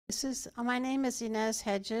My name is Inez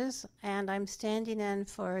Hedges, and I'm standing in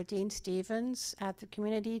for Dean Stevens at the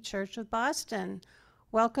Community Church of Boston.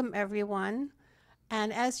 Welcome, everyone.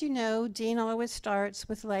 And as you know, Dean always starts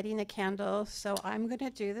with lighting a candle, so I'm going to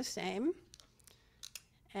do the same.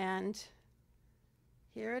 And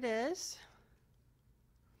here it is.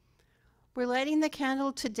 We're lighting the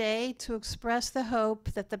candle today to express the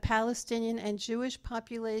hope that the Palestinian and Jewish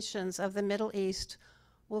populations of the Middle East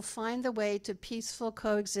will find the way to peaceful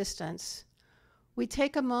coexistence. We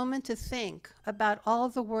take a moment to think about all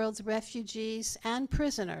the world's refugees and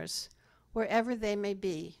prisoners, wherever they may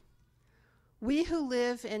be. We who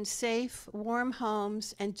live in safe, warm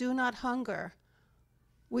homes and do not hunger,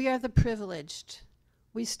 we are the privileged.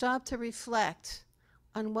 We stop to reflect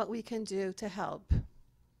on what we can do to help.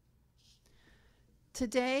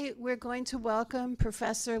 Today, we're going to welcome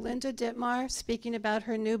Professor Linda Dittmar speaking about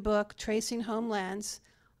her new book, Tracing Homelands.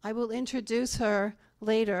 I will introduce her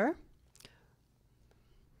later.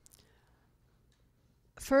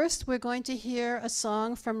 First, we're going to hear a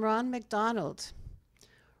song from Ron McDonald.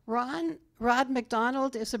 Rod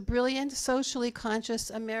McDonald is a brilliant, socially conscious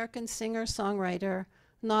American singer-songwriter,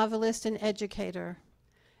 novelist, and educator.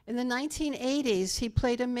 In the 1980s, he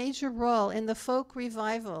played a major role in the folk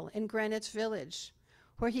revival in Greenwich Village,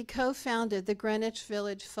 where he co-founded the Greenwich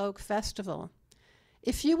Village Folk Festival.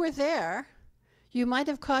 If you were there, you might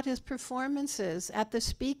have caught his performances at the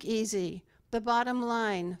Speakeasy, the Bottom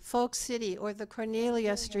Line, Folk City, or the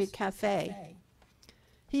Cornelia Street Cafe.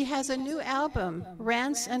 He has a new album,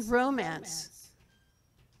 Rants and Romance,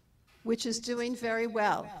 which is doing very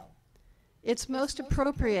well. It's most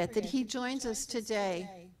appropriate that he joins us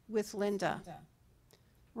today with Linda.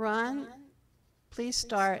 Ron, please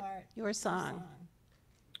start your song.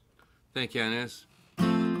 Thank you, Inez.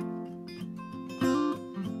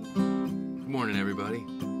 Good morning, everybody.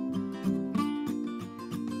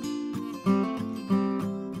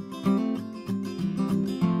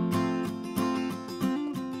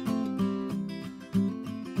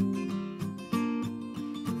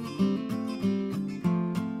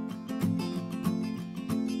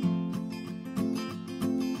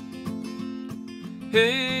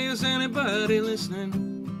 Hey, is anybody listening?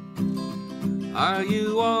 Are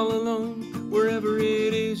you all alone, wherever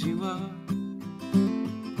it is you are?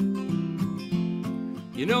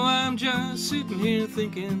 You know, I'm just sitting here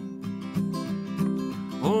thinking,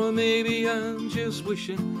 or maybe I'm just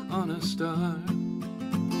wishing on a star.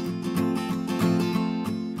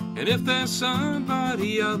 And if there's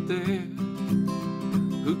somebody out there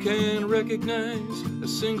who can recognize a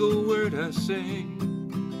single word I say,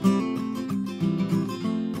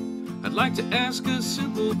 I'd like to ask a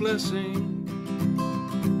simple blessing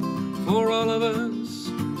for all of us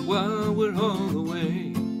while we're all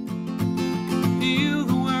away. Heal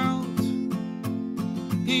the world,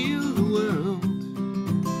 heal the world.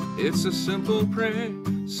 It's a simple prayer,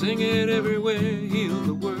 sing it everywhere. Heal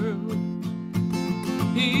the world,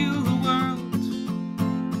 heal the world,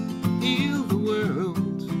 heal the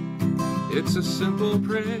world. It's a simple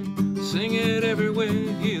prayer, sing it everywhere.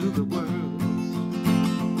 Heal the world.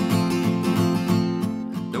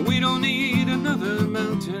 Now we don't need another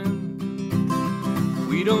mountain.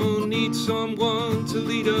 We don't need someone to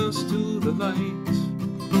lead us to the light.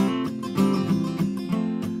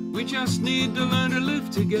 We just need to learn to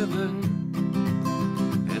live together,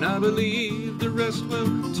 and I believe the rest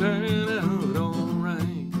will turn out all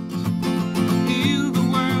right. Heal the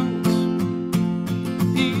world,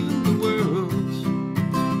 heal the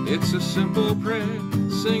world. It's a simple prayer,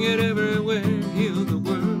 sing it everywhere. Heal the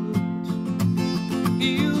world,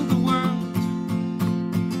 heal the world,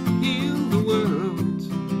 heal the world.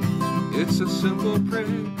 It's a simple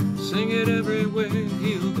prayer, sing it everywhere.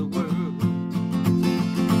 Heal the world.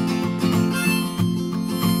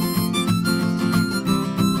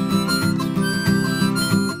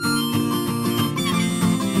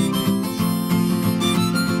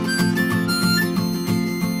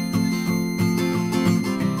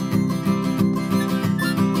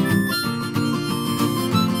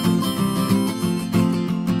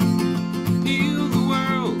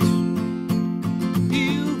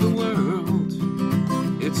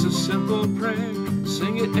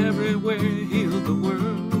 Sing it everywhere, heal the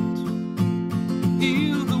world,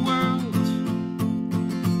 heal the world,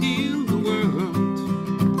 heal the world.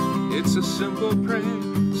 It's a simple prayer,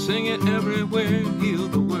 sing it everywhere, heal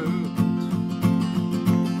the world.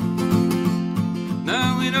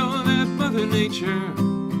 Now we know that Mother Nature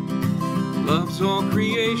loves all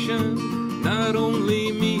creation, not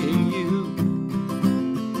only me and you.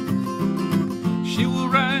 She will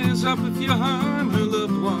rise up if you harm her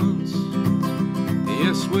loved ones.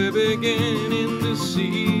 Yes, we're beginning to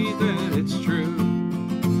see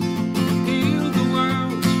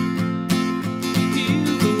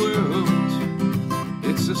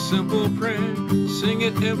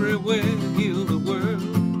it everywhere, heal the world.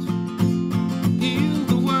 Heal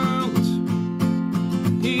the world,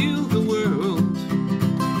 heal the world.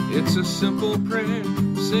 It's a simple prayer,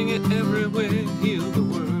 sing it everywhere, heal the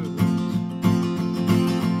world.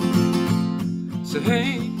 So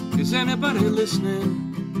hey, is anybody listening?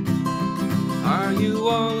 Are you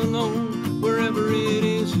all alone, wherever it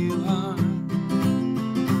is you are?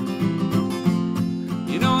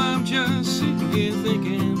 You know, I'm just sitting here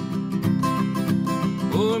thinking,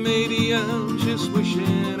 or maybe I'm just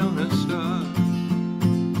wishing on a star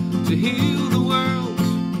to heal the world,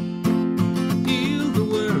 heal the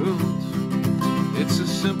world. It's a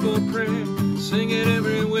simple prayer, sing it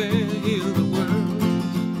everywhere, heal the world.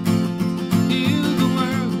 Heal the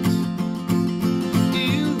world,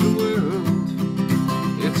 heal the world.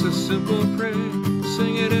 It's a simple prayer,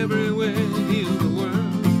 sing it everywhere, heal the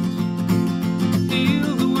world.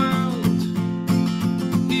 Heal the world,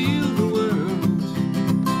 heal the world.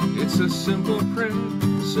 It's a simple prayer,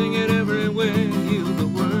 sing it everywhere, heal the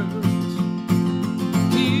world.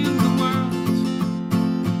 Heal the world,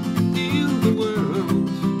 heal the world.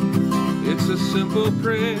 It's a simple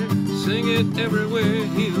prayer, sing it everywhere,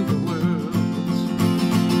 heal the world.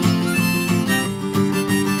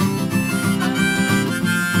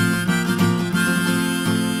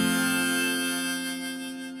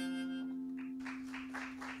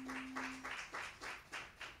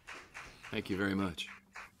 Thank you very much.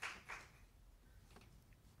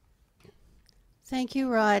 Thank you,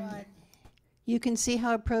 Rod. You can see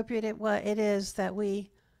how appropriate it is that we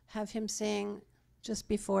have him sing just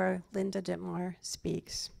before Linda Dittmar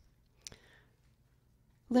speaks.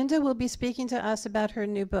 Linda will be speaking to us about her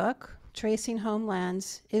new book, Tracing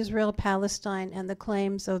Homelands, Israel, Palestine, and the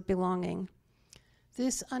Claims of Belonging.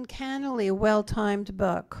 This uncannily well-timed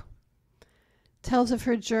book tells of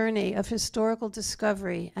her journey of historical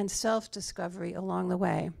discovery and self-discovery along the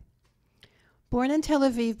way. Born in Tel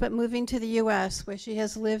Aviv but moving to the US, where she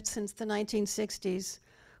has lived since the 1960s,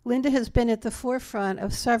 Linda has been at the forefront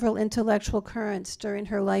of several intellectual currents during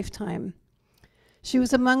her lifetime. She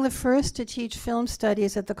was among the first to teach film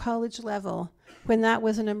studies at the college level when that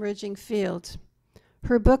was an emerging field.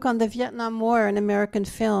 Her book on the Vietnam War in American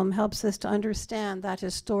film helps us to understand that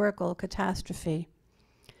historical catastrophe.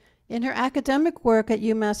 In her academic work at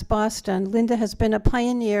UMass Boston, Linda has been a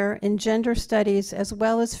pioneer in gender studies as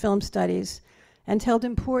well as film studies and held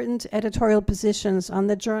important editorial positions on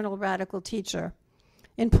the journal Radical Teacher.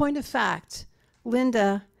 In point of fact,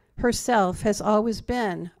 Linda herself has always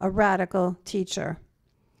been a radical teacher.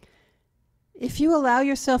 If you allow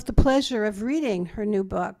yourself the pleasure of reading her new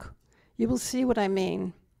book, you will see what I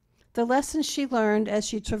mean. The lessons she learned as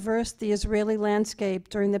she traversed the Israeli landscape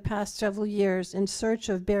during the past several years in search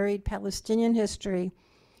of buried Palestinian history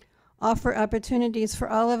offer opportunities for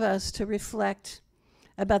all of us to reflect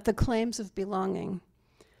about the claims of belonging.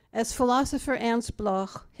 As philosopher Ernst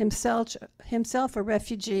Bloch, himself a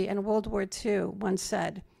refugee in World War II, once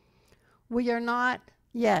said, "We are not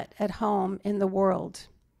yet at home in the world."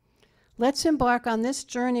 Let's embark on this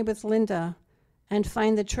journey with Linda and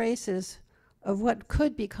find the traces of what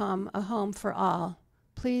could become a home for all.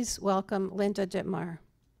 Please welcome Linda Dittmar.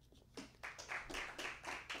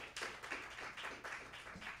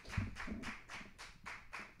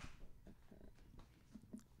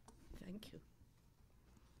 Thank you.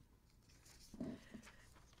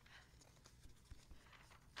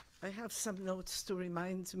 I have some notes to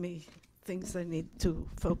remind me things I need to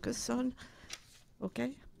focus on.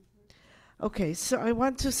 Okay? Okay, so I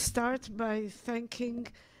want to start by thanking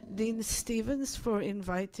Dean Stevens for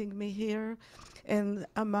inviting me here, and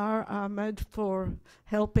Amar Ahmed for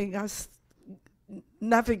helping us,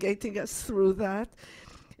 navigating us through that,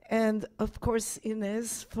 and of course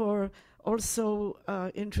Inez for also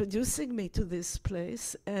introducing me to this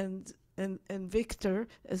place, and Victor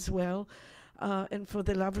as well, and for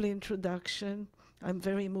the lovely introduction. I'm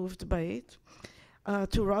very moved by it.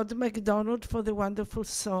 To Rod McDonald for the wonderful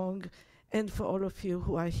song, and for all of you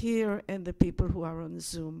who are here and the people who are on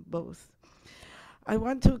Zoom, both. I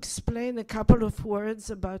want to explain a couple of words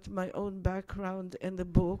about my own background and the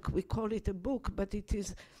book. We call it a book, but it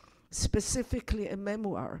is specifically a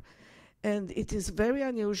memoir. And it is very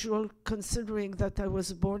unusual considering that I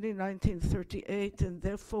was born in 1938 and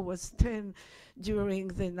therefore was 10 during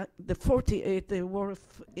the 48, the War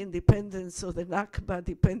of Independence, or the Nakba,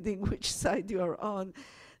 depending which side you are on,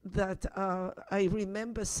 that I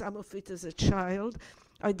remember some of it as a child.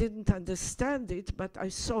 I didn't understand it, but I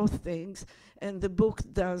saw things, and the book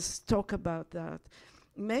does talk about that.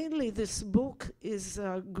 Mainly, this book is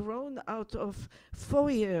grown out of 4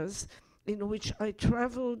 years in which I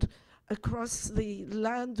traveled across the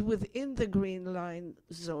land within the Green Line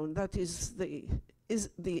zone, that is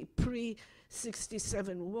the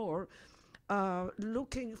pre-67 war,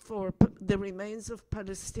 looking for the remains of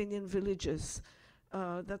Palestinian villages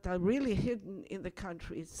that are really hidden in the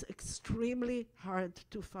country. It's extremely hard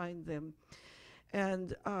to find them.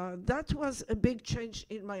 And that was a big change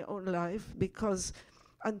in my own life, because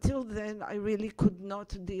until then I really could not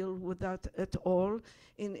deal with that at all.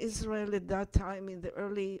 In Israel at that time, in the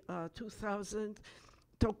early 2000s,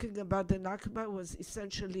 talking about the Nakba was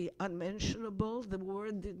essentially unmentionable. The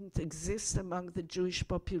word didn't exist among the Jewish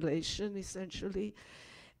population, essentially.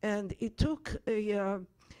 And it took a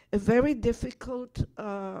very difficult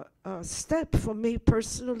step for me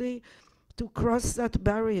personally to cross that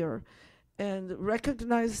barrier and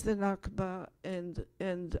recognize the Nakba, and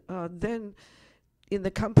then in the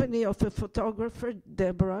company of a photographer,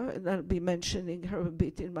 Deborah, and I'll be mentioning her a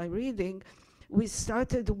bit in my reading, we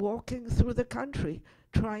started walking through the country,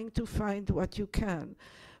 trying to find what you can.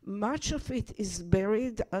 Much of it is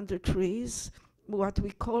buried under trees, what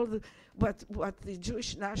we call, what the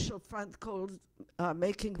Jewish National Fund called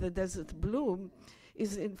making the desert bloom,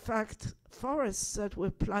 is in fact forests that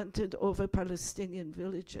were planted over Palestinian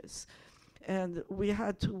villages. And we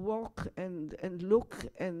had to walk and look,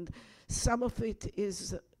 and some of it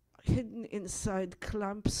is hidden inside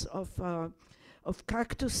clumps of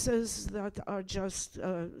cactuses that are just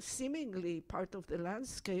seemingly part of the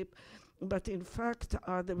landscape, but in fact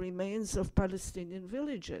are the remains of Palestinian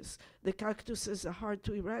villages. The cactuses are hard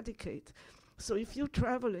to eradicate. So if you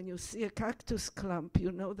travel and you see a cactus clump,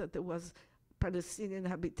 you know that there was Palestinian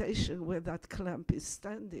habitation where that clump is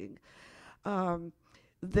standing.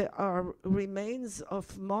 There are remains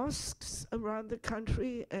of mosques around the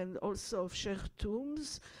country, and also of sheikh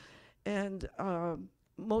tombs, and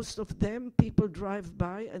most of them people drive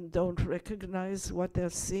by and don't recognize what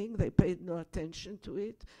they're seeing. They paid no attention to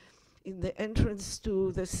it. In the entrance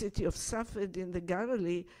to the city of Safed in the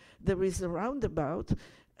Galilee, there is a roundabout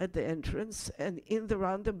at the entrance, and in the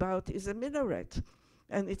roundabout is a minaret,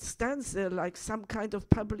 and it stands there like some kind of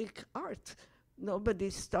public art.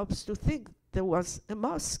 Nobody stops to think there was a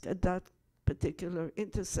mosque at that particular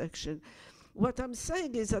intersection. What I'm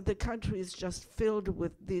saying is that the country is just filled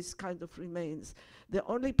with these kind of remains. The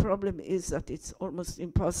only problem is that it's almost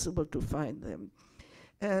impossible to find them.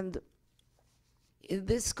 And in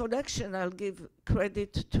this collection, I'll give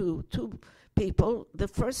credit to two people. The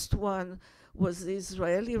first one was the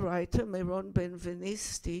Israeli writer Meron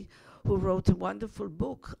Ben-Venisti, who wrote a wonderful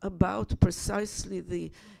book about precisely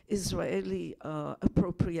the Israeli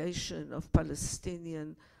appropriation of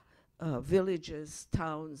Palestinian villages,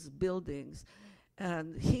 towns, buildings.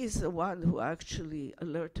 And he's the one who actually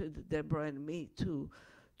alerted Deborah and me to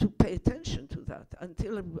pay attention to that.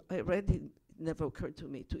 Until I read it, it never occurred to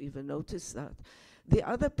me to even notice that. The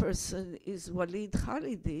other person is Walid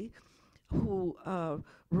Khalidi, who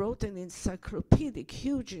wrote an encyclopedic,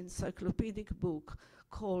 huge encyclopedic book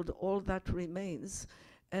called All That Remains.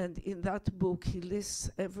 And in that book, he lists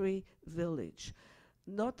every village,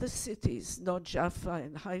 not the cities, not Jaffa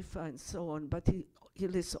and Haifa and so on, but he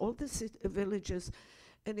lists all the villages.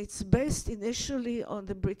 And it's based initially on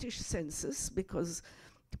the British census, because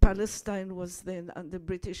Palestine was then under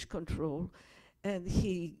British control. And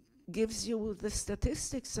he gives you the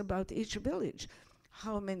statistics about each village.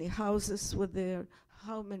 How many houses were there,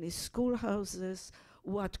 how many schoolhouses,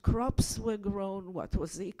 what crops were grown, what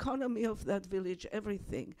was the economy of that village,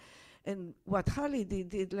 everything. And what Khalidi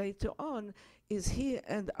did later on is he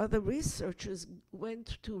and other researchers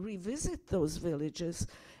went to revisit those villages,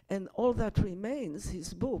 and All That Remains,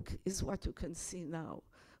 his book, is what you can see now,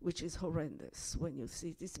 which is horrendous when you see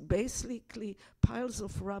it. It's basically piles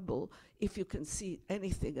of rubble, if you can see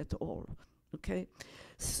anything at all, okay?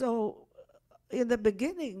 So in the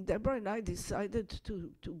beginning, Deborah and I decided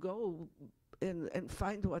to go and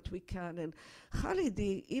find what we can. And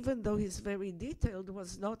Khalidi, even though he's very detailed,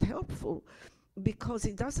 was not helpful, because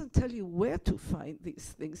he doesn't tell you where to find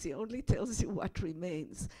these things. He only tells you what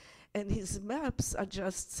remains. And his maps are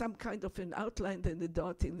just some kind of an outline and a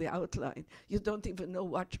dot in the outline. You don't even know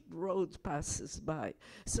what road passes by.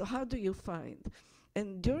 So how do you find?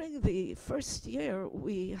 And during the first year,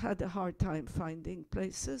 we had a hard time finding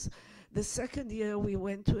places. The second year, we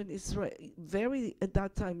went to an very, at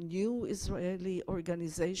that time, new Israeli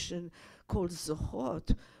organization called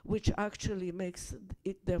Zohot, which actually makes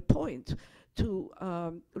it their point to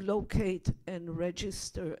locate and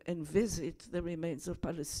register and visit the remains of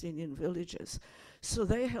Palestinian villages. So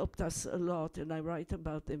they helped us a lot, and I write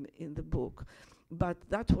about them in the book. But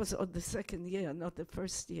that was on the second year, not the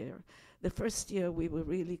first year. The first year we were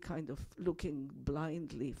really kind of looking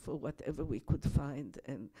blindly for whatever we could find,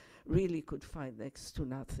 and really could find next to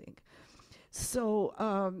nothing. So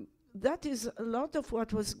that is a lot of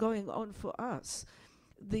what was going on for us.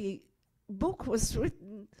 The book was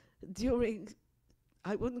written during,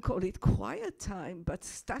 I wouldn't call it quiet time, but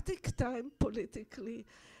static time politically,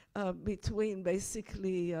 between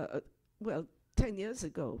basically, 10 years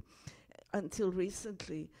ago until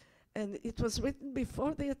recently. And it was written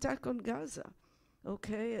before the attack on Gaza,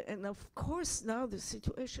 okay? And of course now the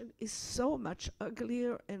situation is so much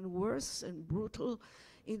uglier and worse and brutal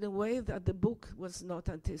in a way that the book was not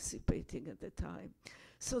anticipating at the time.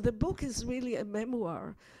 So the book is really a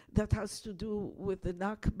memoir that has to do with the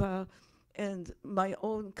Nakba and my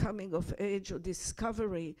own coming of age or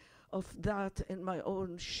discovery of that, and my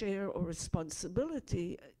own share or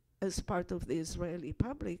responsibility as part of the Israeli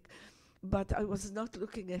public. But I was not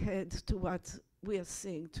looking ahead to what we are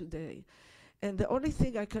seeing today. And the only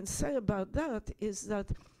thing I can say about that is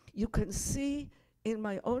that you can see in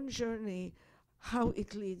my own journey how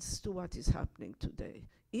it leads to what is happening today.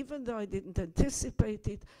 Even though I didn't anticipate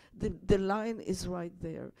it, the line is right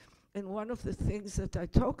there. And one of the things that I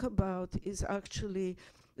talk about is actually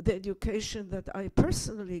the education that I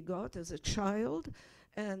personally got as a child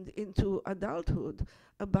and into adulthood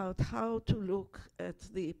about how to look at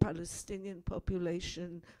the Palestinian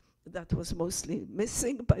population that was mostly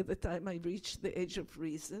missing by the time I reached the age of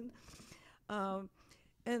reason.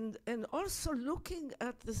 And also looking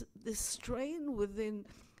at the strain within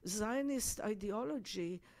Zionist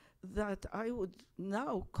ideology that I would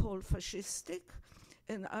now call fascistic,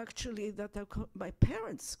 and actually that my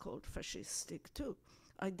parents called fascistic too.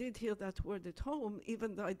 I did hear that word at home,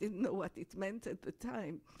 even though I didn't know what it meant at the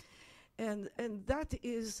time. And that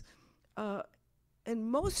is,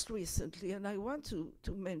 and most recently, and I want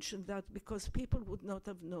to mention that because people would not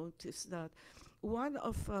have noticed that, one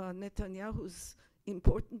of Netanyahu's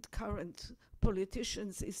important current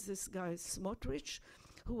politicians is this guy Smotrich,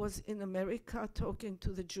 who was in America talking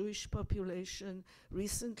to the Jewish population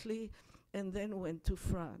recently, and then went to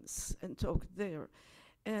France and talked there.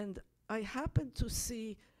 And I happened to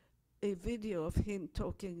see a video of him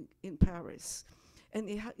talking in Paris. And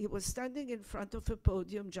he was standing in front of a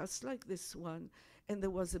podium just like this one, and there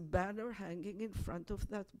was a banner hanging in front of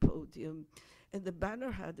that podium, and the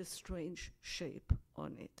banner had a strange shape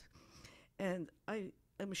on it. And I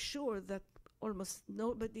am sure that almost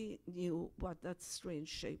nobody knew what that strange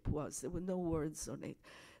shape was. There were no words on it.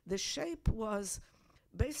 The shape was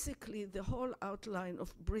basically the whole outline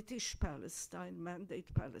of British Palestine,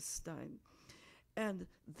 Mandate Palestine, and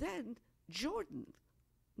then Jordan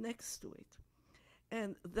next to it.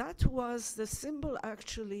 And that was the symbol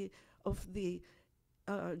actually of the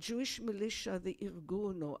Jewish militia, the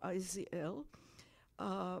Irgun or IZL,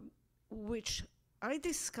 which I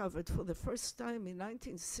discovered for the first time in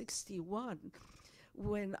 1961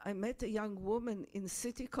 when I met a young woman in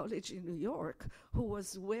City College in New York who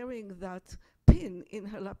was wearing that pin in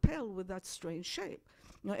her lapel with that strange shape.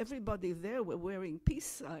 Now everybody there were wearing peace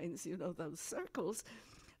signs, you know, those circles,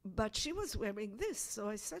 but she was wearing this. So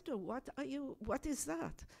I said to her, what is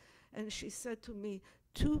that? And she said to me,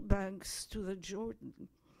 2 banks to the Jordan.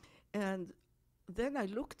 And then I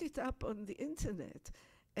looked it up on the internet,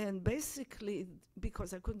 and basically,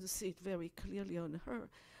 because I couldn't see it very clearly on her,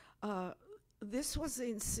 this was the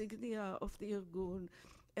insignia of the Irgun,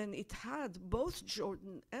 and it had both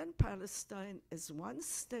Jordan and Palestine as one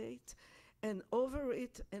state, and over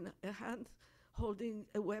it a hand holding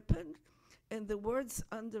a weapon, and the words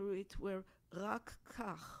under it were Rak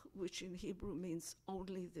Kach, which in Hebrew means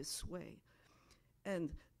only this way.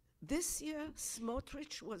 And this year,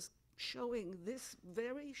 Smotrich was showing this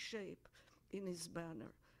very shape in his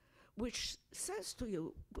banner, which says to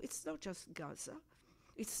you, it's not just Gaza,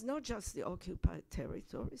 it's not just the occupied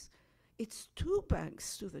territories, it's 2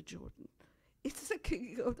 banks to the Jordan. It's the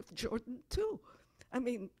king of Jordan too. I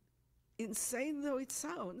mean, insane though it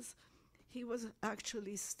sounds, he was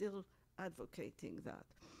actually still advocating that.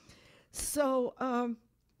 So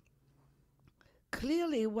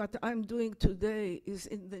clearly what I'm doing today is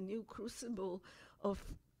in the new crucible of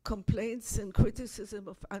complaints and criticism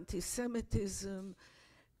of anti-Semitism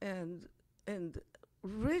and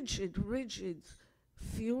rigid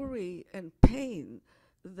fury and pain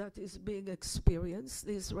that is being experienced.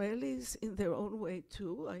 The Israelis in their own way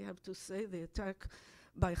too. I have to say the attack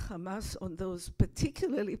by Hamas on those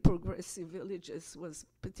particularly progressive villages was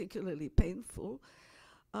particularly painful.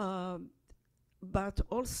 But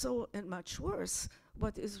also, and much worse,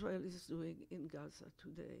 what Israel is doing in Gaza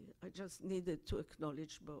today. I just needed to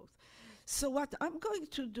acknowledge both. So what I'm going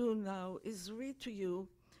to do now is read to you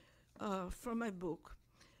from my book,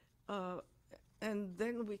 and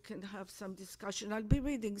then we can have some discussion. I'll be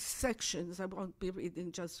reading sections. I won't be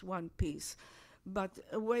reading just one piece, but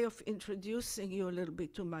a way of introducing you a little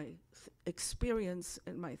bit to my experience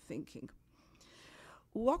and my thinking.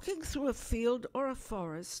 Walking through a field or a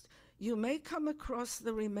forest, you may come across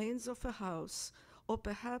the remains of a house, or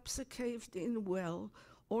perhaps a caved-in well,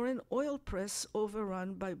 or an oil press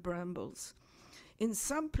overrun by brambles. In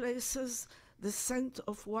some places, the scent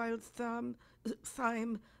of wild thyme,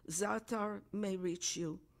 za'atar, may reach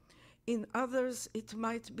you. In others, it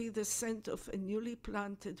might be the scent of a newly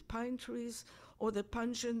planted pine trees or the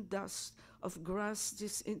pungent dust of grass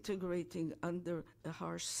disintegrating under a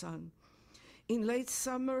harsh sun. In late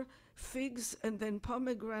summer, figs and then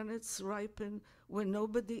pomegranates ripen when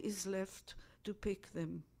nobody is left to pick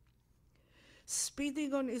them.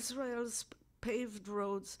 Speeding on Israel's paved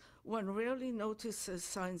roads, one rarely notices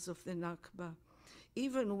signs of the Nakba,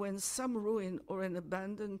 even when some ruin or an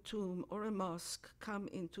abandoned tomb or a mosque come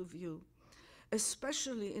into view,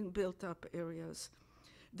 especially in built-up areas.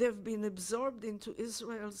 They've been absorbed into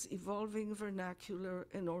Israel's evolving vernacular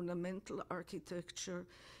and ornamental architecture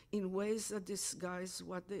in ways that disguise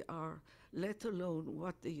what they are, let alone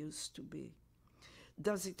what they used to be.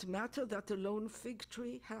 Does it matter that a lone fig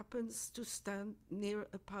tree happens to stand near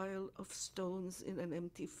a pile of stones in an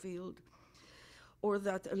empty field? Or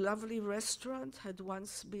that a lovely restaurant had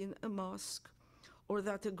once been a mosque? Or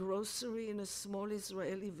that a grocery in a small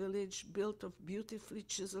Israeli village built of beautifully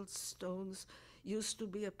chiseled stones used to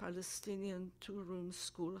be a Palestinian two-room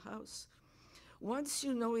schoolhouse? Once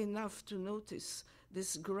you know enough to notice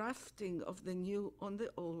this grafting of the new on the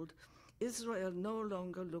old, Israel no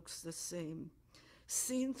longer looks the same.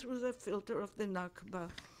 Seen through the filter of the Nakba,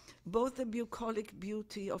 both the bucolic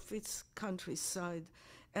beauty of its countryside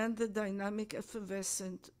and the dynamic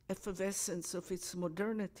effervescence of its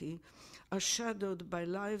modernity are shadowed by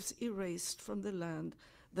lives erased from the land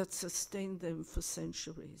that sustained them for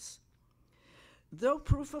centuries. Though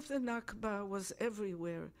proof of the Nakba was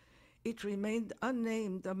everywhere, it remained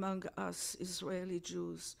unnamed among us Israeli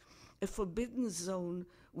Jews, a forbidden zone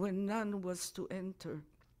where none was to enter.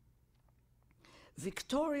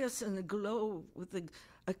 Victorious and aglow with the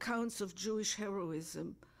accounts of Jewish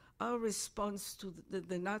heroism, our response to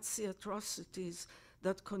the Nazi atrocities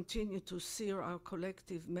that continue to sear our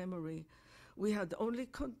collective memory, we had only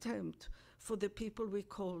contempt for the people we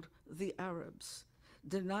called the Arabs,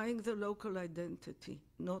 denying the local identity,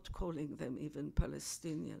 not calling them even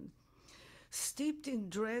Palestinian. Steeped in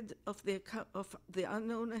dread of the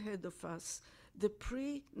unknown ahead of us, the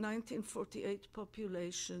pre-1948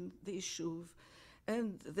 population, the Yishuv,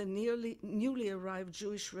 and the newly arrived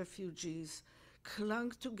Jewish refugees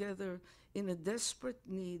clung together in a desperate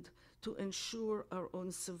need to ensure our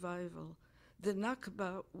own survival. The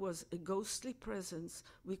Nakba was a ghostly presence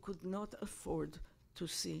we could not afford to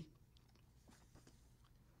see.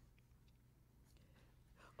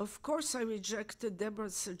 Of course, I rejected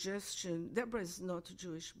Deborah's suggestion. Deborah is not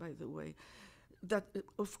Jewish, by the way.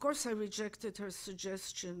 Of course, I rejected her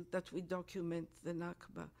suggestion that we document the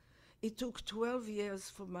Nakba. It took 12 years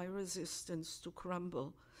for my resistance to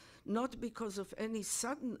crumble, not because of any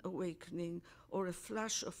sudden awakening or a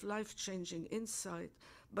flash of life-changing insight,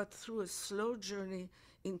 but through a slow journey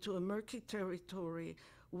into a murky territory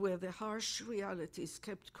where the harsh realities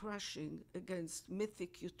kept crashing against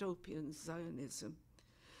mythic utopian Zionism.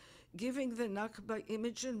 Giving the Nakba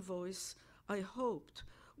image and voice, I hoped,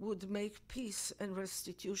 would make peace and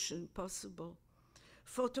restitution possible.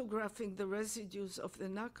 Photographing the residues of the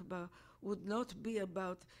Nakba would not be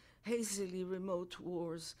about hazily remote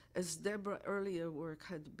wars, as Deborah's earlier work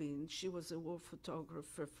had been. She was a war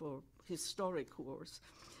photographer for historic wars,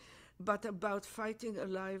 but about fighting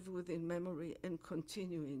alive within memory and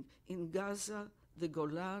continuing in Gaza, the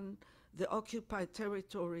Golan, the occupied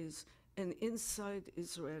territories, and inside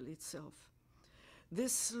Israel itself.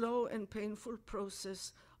 This slow and painful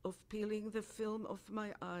process of peeling the film off my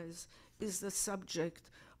eyes is the subject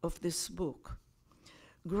of this book.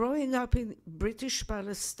 Growing up in British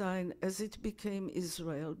Palestine as it became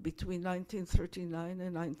Israel between 1939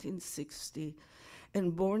 and 1960,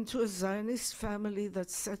 and born to a Zionist family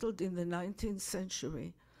that settled in the 19th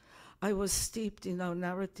century, I was steeped in our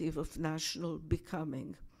narrative of national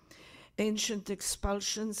becoming. Ancient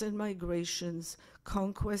expulsions and migrations,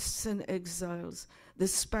 conquests and exiles, the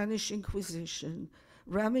Spanish Inquisition,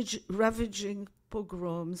 ravaging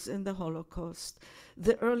pogroms and the Holocaust,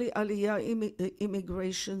 the early Aliyah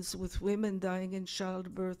immigrations with women dying in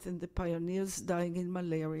childbirth and the pioneers dying in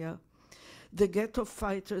malaria, the ghetto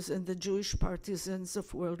fighters and the Jewish partisans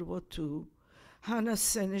of World War II, Hannah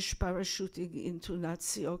Senesh parachuting into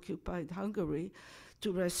Nazi-occupied Hungary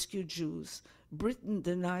to rescue Jews, Britain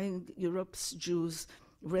denying Europe's Jews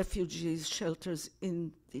refugees shelters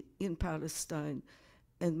in Palestine,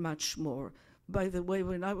 and much more. By the way,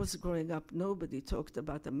 when I was growing up, nobody talked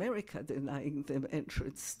about America denying them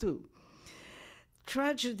entrance too.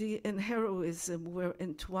 Tragedy and heroism were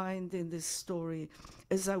entwined in this story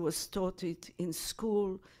as I was taught it in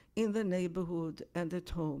school, in the neighborhood, and at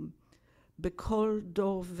home. Bekol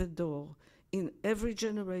dor v'dor, in every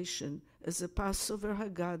generation, as the Passover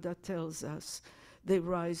Haggadah tells us, they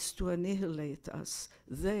rise to annihilate us.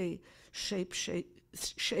 They,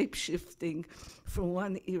 shape-shifting from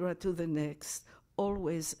one era to the next,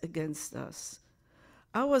 always against us.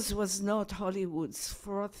 Ours was not Hollywood's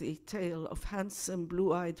frothy tale of handsome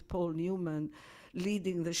blue-eyed Paul Newman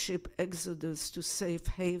leading the ship Exodus to safe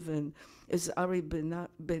haven as Ari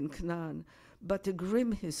ben Knan, but a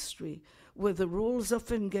grim history where the rules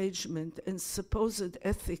of engagement and supposed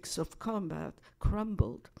ethics of combat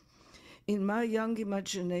crumbled. In my young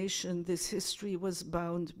imagination, this history was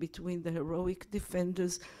bound between the heroic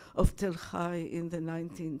defenders of Tel Aviv in the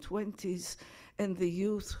 1920s and the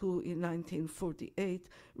youth who, in 1948,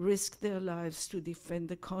 risked their lives to defend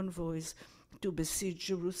the convoys to besiege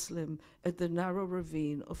Jerusalem at the narrow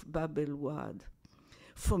ravine of Bab el-Wad.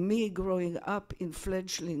 For me, growing up in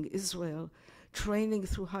fledgling Israel, training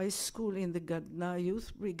through high school in the Gadna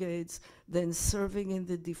youth brigades, then serving in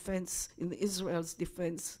Israel's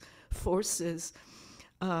defense forces,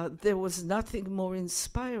 there was nothing more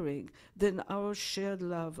inspiring than our shared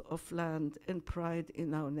love of land and pride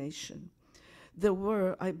in our nation. These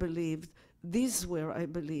were, I believed,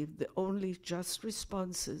 the only just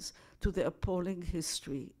responses to the appalling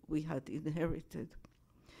history we had inherited.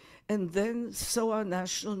 And then, so our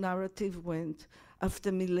national narrative went,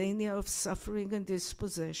 after millennia of suffering and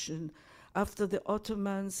dispossession, after the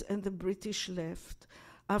Ottomans and the British left,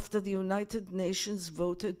 after the United Nations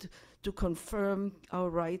voted to confirm our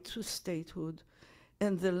right to statehood,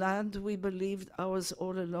 and the land we believed ours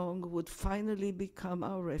all along would finally become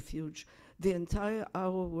our refuge, the entire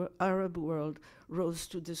Arab world rose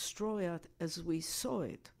to destroy it as we saw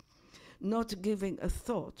it, not giving a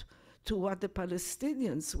thought to what the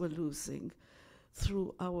Palestinians were losing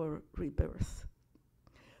through our rebirth.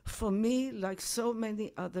 For me, like so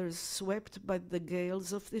many others swept by the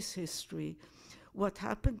gales of this history, what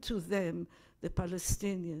happened to them, the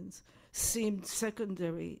Palestinians, seemed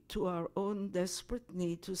secondary to our own desperate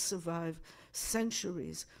need to survive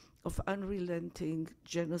centuries of unrelenting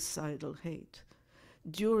genocidal hate.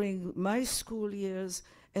 During my school years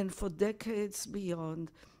and for decades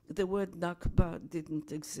beyond, the word Nakba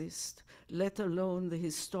didn't exist, let alone the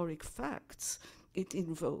historic facts it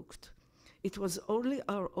invoked. It was only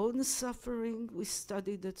our own suffering we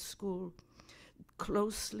studied at school,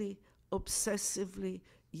 closely, obsessively,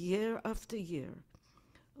 year after year.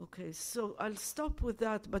 Okay, so I'll stop with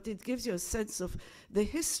that, but it gives you a sense of the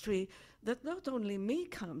history that not only me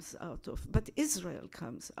comes out of, but Israel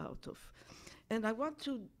comes out of. And I want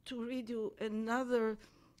to read you another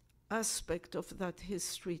aspect of that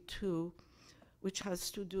history too, which has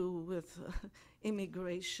to do with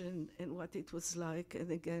immigration and what it was like, and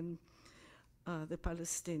again, the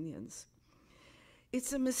Palestinians.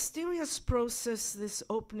 It's a mysterious process, this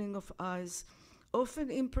opening of eyes, often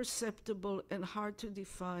imperceptible and hard to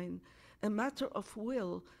define, a matter of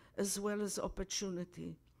will as well as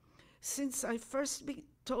opportunity. Since I first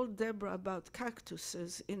told Deborah about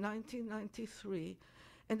cactuses in 1993,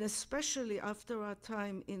 and especially after our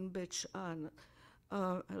time in Bet She'an,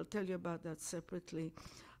 I'll tell you about that separately,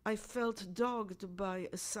 I felt dogged by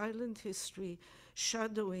a silent history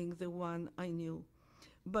shadowing the one I knew.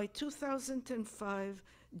 By 2005,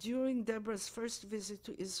 during Deborah's first visit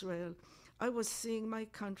to Israel, I was seeing my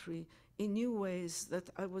country in new ways that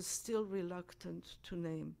I was still reluctant to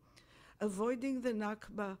name. Avoiding the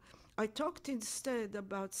Nakba, I talked instead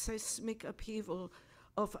about seismic upheaval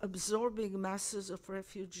of absorbing masses of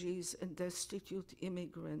refugees and destitute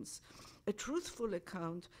immigrants, a truthful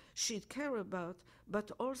account she'd care about,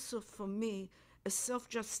 but also for me, a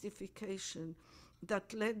self-justification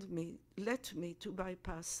that led me to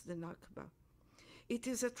bypass the Nakba. It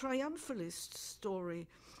is a triumphalist story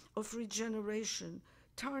of regeneration,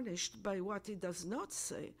 tarnished by what it does not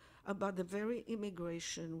say about the very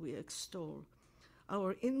immigration we extol.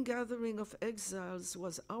 Our ingathering of exiles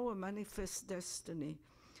was our manifest destiny,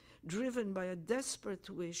 driven by a desperate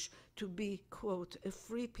wish to be, quote, a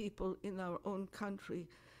free people in our own country,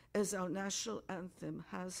 as our national anthem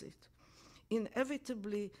has it.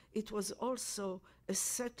 inevitably it was also a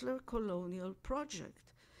settler colonial project,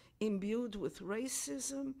 imbued with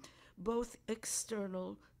racism, both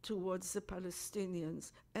external towards the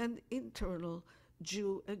Palestinians and internal,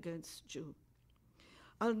 Jew against Jew.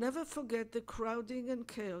 I'll never forget the crowding and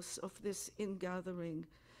chaos of this ingathering,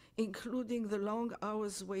 including the long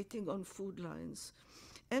hours waiting on food lines.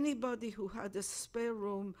 Anybody who had a spare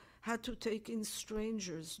room had to take in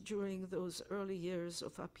strangers during those early years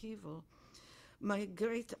of upheaval, my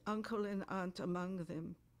great uncle and aunt among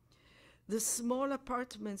them. The small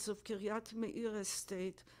apartments of Kiryat Meir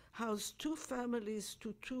estate housed 2 families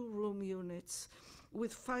to 2-room units,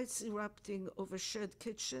 with fights erupting over shared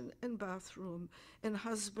kitchen and bathroom and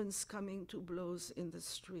husbands coming to blows in the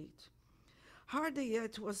street. Harder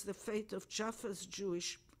yet was the fate of Jaffa's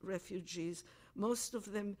Jewish refugees, most of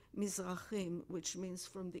them Mizrahim, which means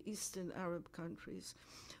from the Eastern Arab countries,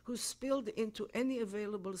 who spilled into any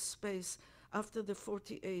available space after the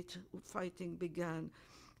 48 fighting began,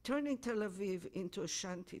 turning Tel Aviv into a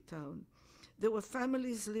shanty town. There were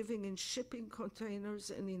families living in shipping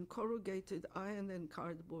containers and in corrugated iron and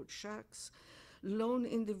cardboard shacks, lone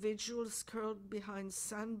individuals curled behind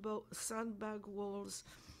sandbag walls,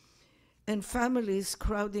 and families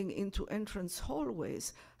crowding into entrance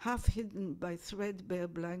hallways, half hidden by threadbare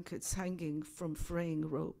blankets hanging from fraying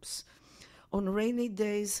ropes. On rainy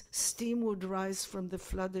days, steam would rise from the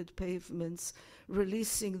flooded pavements,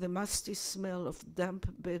 releasing the musty smell of damp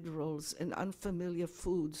bedrolls and unfamiliar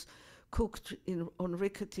foods cooked on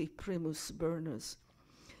rickety Primus burners.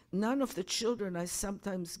 None of the children I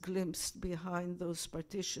sometimes glimpsed behind those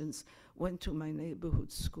partitions went to my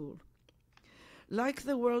neighborhood school. Like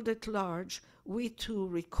the world at large, we too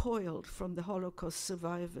recoiled from the Holocaust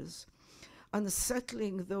survivors.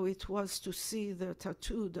 Unsettling though it was to see their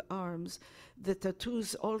tattooed arms, the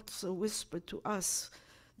tattoos also whispered to us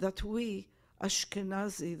that we,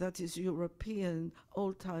 Ashkenazi, that is European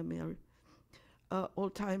old-timer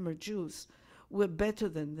Jews, were better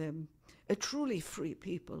than them, a truly free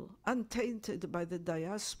people, untainted by the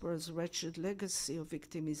diaspora's wretched legacy of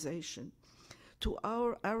victimization. To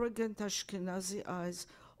our arrogant Ashkenazi eyes,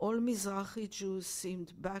 all Mizrahi Jews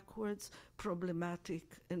seemed backwards,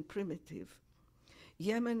 problematic, and primitive.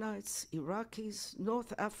 Yemenites, Iraqis,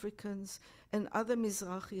 North Africans, and other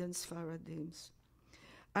Mizrahi and Sfaradims.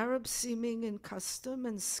 Arab seeming in custom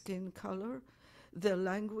and skin color, their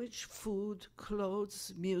language, food,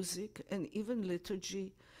 clothes, music, and even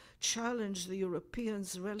liturgy challenged the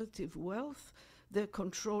Europeans' relative wealth, their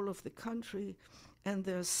control of the country, and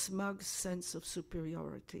their smug sense of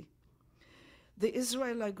superiority. The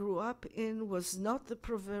Israel I grew up in was not the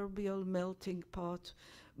proverbial melting pot,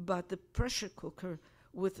 but the pressure cooker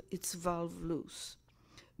with its valve loose.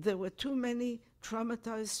 There were too many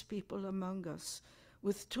traumatized people among us,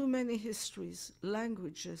 with too many histories,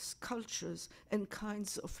 languages, cultures, and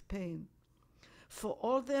kinds of pain. For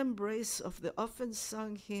all the embrace of the often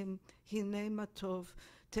sung hymn, Hinei Matov,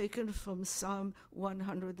 taken from Psalm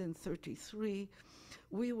 133,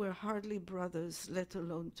 we were hardly brothers, let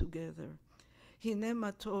alone together. Hinei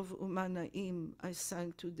Matov Umanaim, I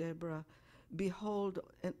sang to Deborah, behold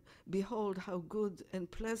how good and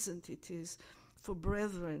pleasant it is for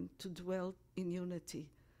brethren to dwell in unity.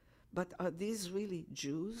 But are these really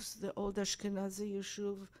Jews? The old Ashkenazi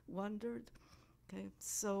Yeshuv wondered. Okay,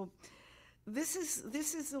 so this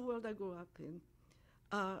is the world I grew up in,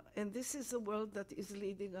 and this is the world that is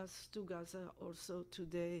leading us to Gaza also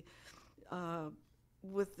today,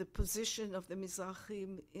 with the position of the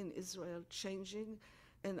Mizrahim in Israel changing,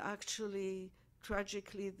 and actually,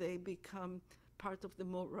 tragically, they become part of the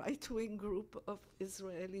more right-wing group of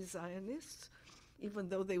Israeli Zionists. Even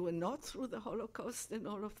though they were not through the Holocaust and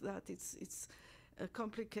all of that, it's a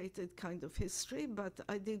complicated kind of history, but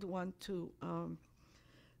I did want to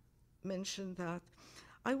mention that.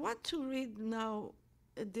 I want to read now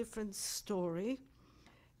a different story,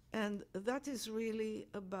 and that is really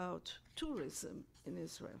about tourism in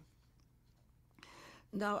Israel.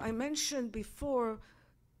 Now, I mentioned before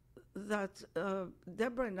that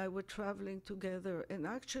Deborah and I were traveling together, and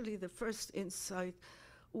actually the first insight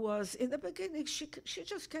was, in the beginning, she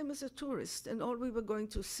just came as a tourist, and all we were going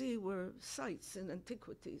to see were sites and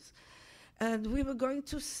antiquities. And we were going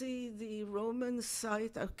to see the Roman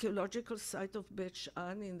site, archaeological site of Bet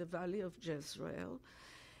Shan in the valley of Jezreel.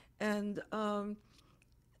 And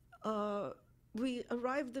we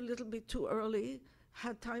arrived a little bit too early,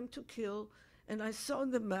 had time to kill, and I saw on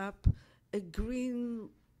the map a green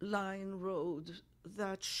line road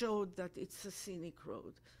that showed that it's a scenic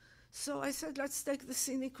road. So I said, let's take the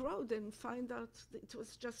scenic road and find out it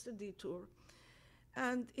was just a detour.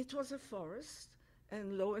 And it was a forest,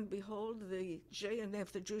 and lo and behold, the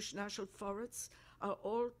JNF, the Jewish National Forests, are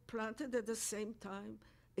all planted at the same time,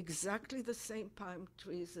 exactly the same palm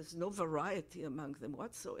trees. There's no variety among them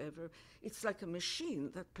whatsoever. It's like a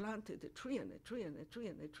machine that planted a tree and a tree and a tree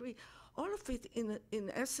and a tree, all of it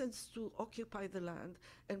in essence to occupy the land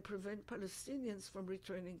and prevent Palestinians from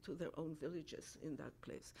returning to their own villages in that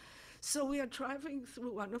place. So we are driving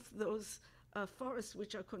through one of those forests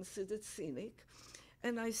which are considered scenic,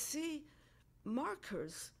 and I see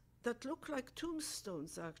markers that look like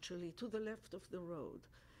tombstones, actually, to the left of the road.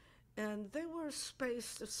 And they were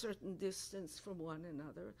spaced a certain distance from one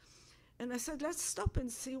another. And I said, let's stop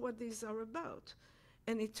and see what these are about.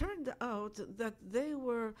 And it turned out that they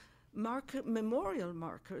were memorial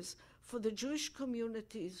markers for the Jewish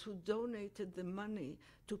communities who donated the money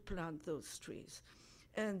to plant those trees.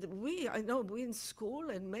 And I know we in school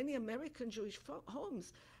and many American Jewish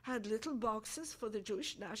homes had little boxes for the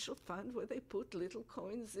Jewish National Fund where they put little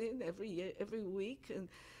coins in every year, every week. And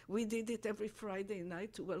we did it every Friday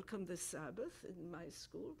night to welcome the Sabbath in my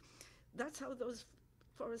school. That's how those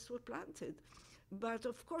forests were planted. But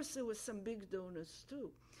of course, there were some big donors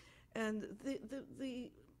too. And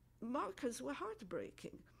the markers were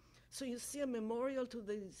heartbreaking. So you see a memorial to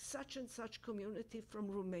the such and such community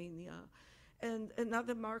from Romania, and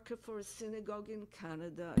another marker for a synagogue in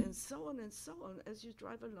Canada, and so on as you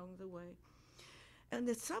drive along the way. And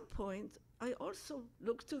at some point, I also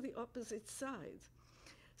looked to the opposite side.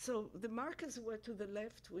 So the markers were to the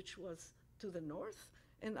left, which was to the north,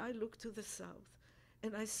 and I looked to the south.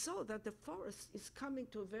 And I saw that the forest is coming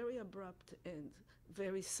to a very abrupt end,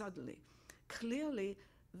 very suddenly. Clearly,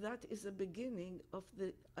 that is the beginning of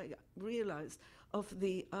I realized, of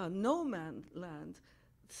the no man land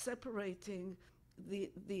separating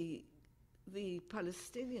the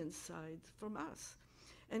Palestinian side from us.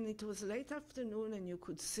 And it was late afternoon, and you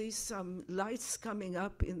could see some lights coming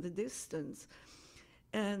up in the distance.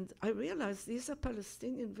 And I realized these are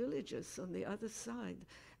Palestinian villages on the other side.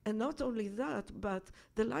 And not only that, but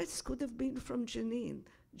the lights could have been from Jenin.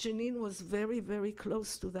 Jenin was very, very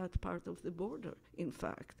close to that part of the border, in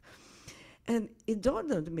fact. And it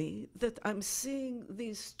dawned on me that I'm seeing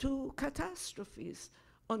these two catastrophes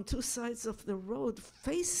on two sides of the road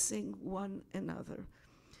facing one another.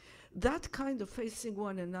 That kind of facing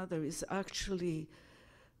one another is actually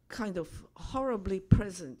kind of horribly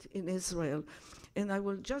present in Israel. And I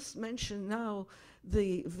will just mention now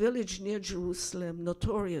the village near Jerusalem,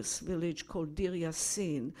 notorious village called Dir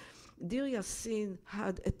Yassin. Dir Yassin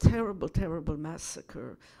had a terrible, terrible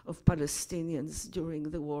massacre of Palestinians during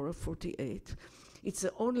the War of 48. It's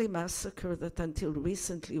the only massacre that until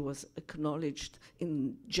recently was acknowledged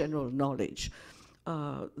in general knowledge.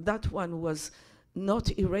 That one was not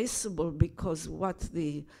erasable because what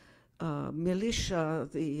the militia,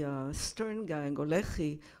 the Stern gang,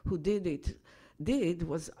 Olechi, who did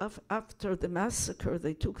was after the massacre,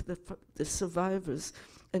 they took the survivors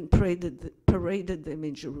and paraded them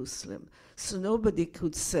in Jerusalem. So nobody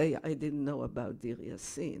could say, I didn't know about Dir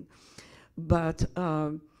Yassin. But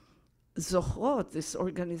Zochrot, this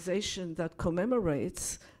organization that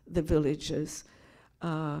commemorates the villages,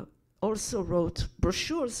 also wrote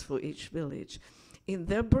brochures for each village. In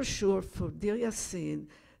their brochure for Dir Yassin,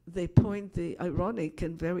 they point the ironic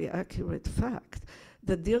and very accurate fact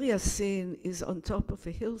that Dir Yassin is on top of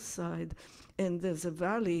a hillside, and there's a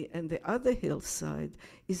valley, and the other hillside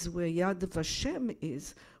is where Yad Vashem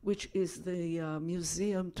is, which is the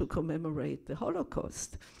museum to commemorate the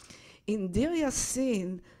Holocaust. In Dir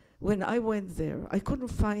Yassin, when I went there, I couldn't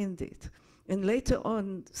find it. And later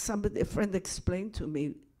on, a friend explained to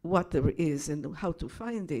me what there is and how to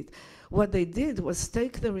find it. What they did was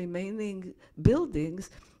take the remaining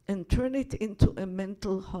buildings and turn it into a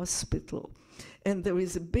mental hospital. And there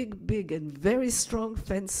is a big, big and very strong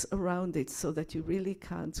fence around it so that you really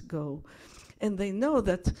can't go. And they know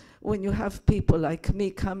that when you have people like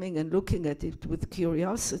me coming and looking at it with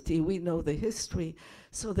curiosity, we know the history.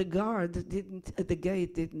 So the guard at the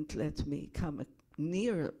gate didn't let me come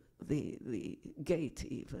near the gate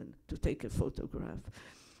even to take a photograph.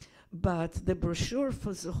 But the brochure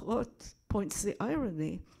for Zochrot points the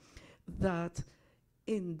irony that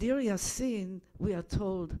in Dir Yassin we are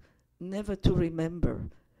told never to remember,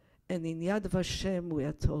 and in Yad Vashem we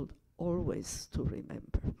are told always to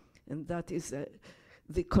remember. And that is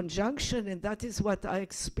the conjunction, and that is what I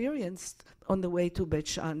experienced on the way to Beit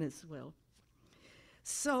Shan as well.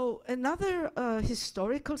 So another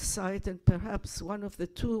historical site, and perhaps one of the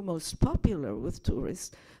two most popular with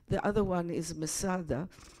tourists, the other one is Masada,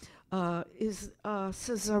 is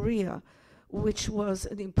Caesarea, which was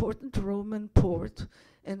an important Roman port,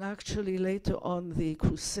 and actually later on the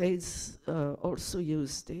Crusades also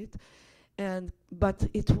used it. But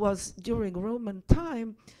it was during Roman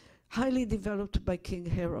time highly developed by King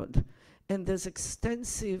Herod, and there's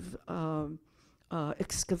extensive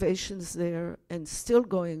excavations there, and still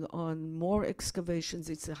going on more excavations.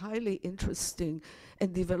 It's a highly interesting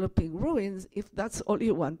and developing ruins, if that's all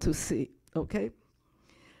you want to see, okay?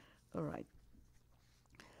 All right.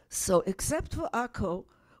 So except for Akko,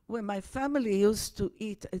 where my family used to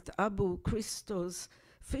eat at Abu Christo's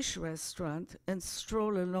fish restaurant and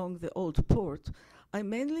stroll along the old port, I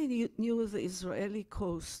mainly knew the Israeli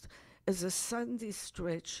coast as a sandy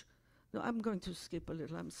stretch. No, I'm going to skip a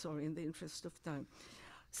little, I'm sorry, in the interest of time.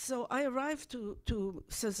 So I arrived to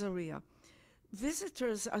Caesarea.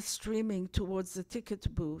 Visitors are streaming towards the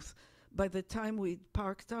ticket booth by the time we'd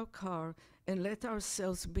parked our car and let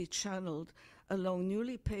ourselves be channeled along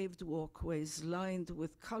newly paved walkways lined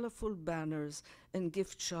with colorful banners and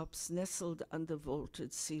gift shops nestled under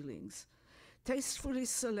vaulted ceilings. Tastefully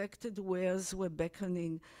selected wares were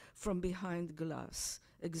beckoning from behind glass: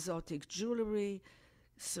 exotic jewelry,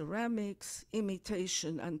 ceramics,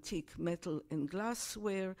 imitation antique metal and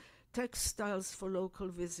glassware, textiles for local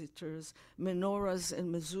visitors, menorahs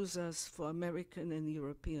and mezuzahs for American and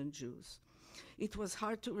European Jews. It was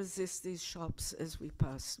hard to resist these shops as we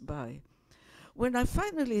passed by. When I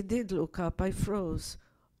finally did look up, I froze.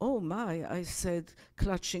 "Oh my," I said,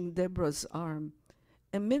 clutching Deborah's arm.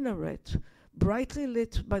 A minaret, brightly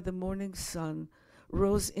lit by the morning sun,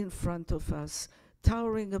 rose in front of us,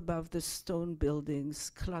 towering above the stone buildings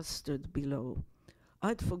clustered below.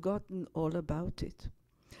 I'd forgotten all about it.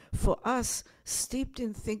 For us, steeped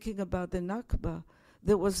in thinking about the Nakba,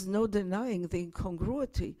 there was no denying the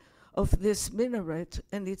incongruity of this minaret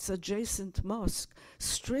and its adjacent mosque,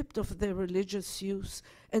 stripped of their religious use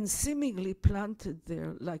and seemingly planted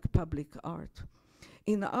there like public art.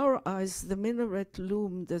 In our eyes, the minaret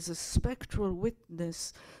loomed as a spectral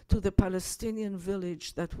witness to the Palestinian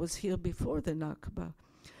village that was here before the Nakba.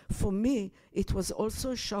 For me, it was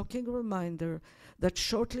also a shocking reminder that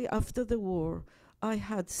shortly after the war, I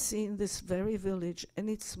had seen this very village and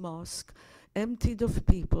its mosque emptied of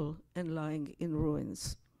people and lying in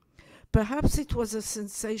ruins. Perhaps it was a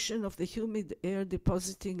sensation of the humid air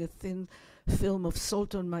depositing a thin film of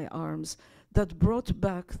salt on my arms that brought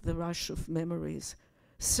back the rush of memories.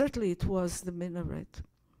 Certainly it was the minaret.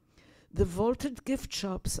 The vaulted gift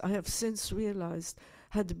shops, I have since realized,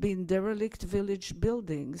 had been derelict village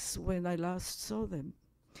buildings when I last saw them,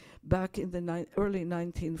 back in the early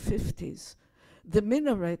 1950s. The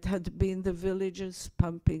minaret had been the village's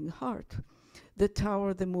pumping heart. The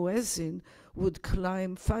tower the muezzin would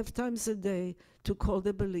climb 5 times a day to call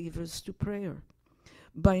the believers to prayer.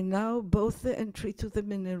 By now, both the entry to the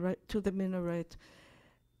minaret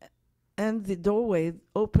and the doorway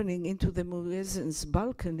opening into the muezzin's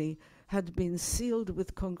balcony had been sealed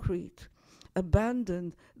with concrete.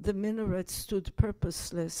 Abandoned, the minaret stood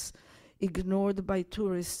purposeless, ignored by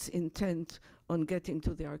tourists intent on getting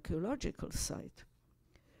to the archaeological site.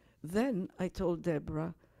 Then, I told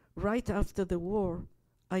Deborah, right after the war,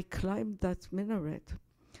 I climbed that minaret.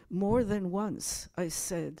 More than once, I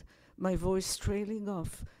said, my voice trailing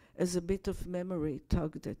off as a bit of memory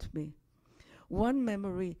tugged at me. One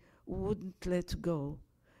memory wouldn't let go.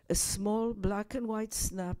 A small black and white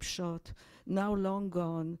snapshot, now long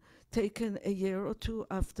gone, taken a year or two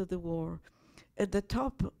after the war. At the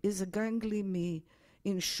top is a gangly me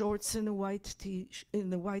in shorts and a white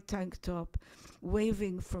tank top,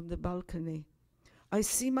 waving from the balcony. I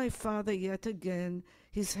see my father yet again,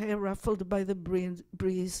 his hair ruffled by the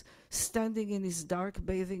breeze, standing in his dark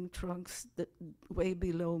bathing trunks way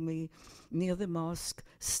below me, near the mosque,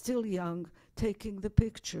 still young, taking the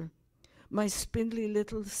picture. My spindly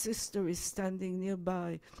little sister is standing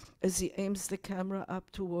nearby as he aims the camera up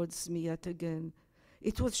towards me yet again.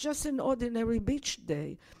 It was just an ordinary beach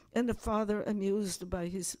day, and the father amused by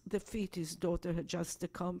the feat his daughter had just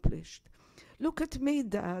accomplished. "Look at me,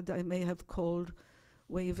 Dad," I may have called,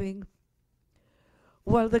 waving.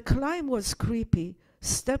 While the climb was creepy,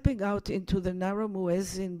 stepping out into the narrow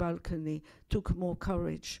muezzin balcony took more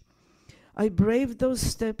courage. I braved those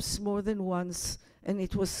steps more than once, and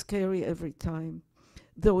it was scary every time,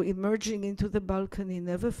 though emerging into the balcony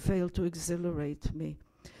never failed to exhilarate me.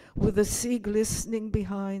 With the sea glistening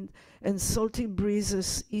behind and salty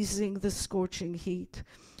breezes easing the scorching heat,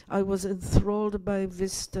 I was enthralled by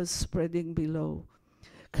vistas spreading below.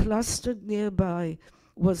 Clustered nearby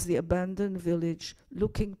was the abandoned village,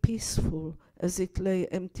 looking peaceful as it lay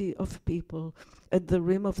empty of people at the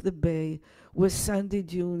rim of the bay where sandy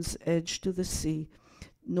dunes edged to the sea,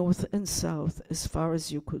 north and south, as far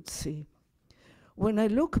as you could see. When I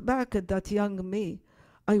look back at that young me,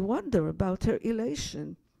 I wonder about her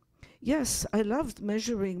elation. Yes, I loved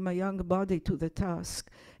measuring my young body to the task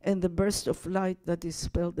and the burst of light that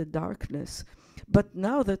dispelled the darkness. But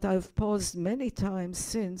now that I've paused many times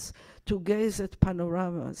since to gaze at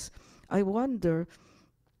panoramas, I wonder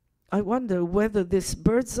whether this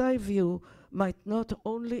bird's eye view might not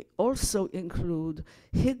only also include,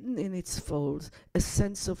 hidden in its folds, a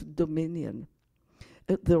sense of dominion.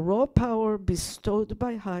 The raw power bestowed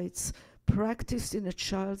by heights, practiced in a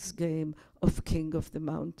child's game of king of the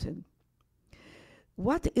mountain.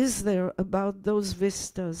 What is there about those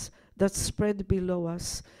vistas that spread below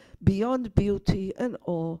us, beyond beauty and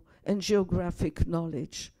awe and geographic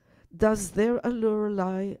knowledge? Does their allure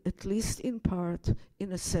lie, at least in part,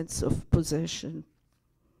 in a sense of possession?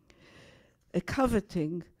 A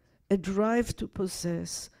coveting, a drive to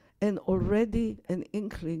possess, and already an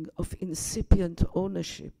inkling of incipient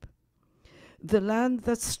ownership. The land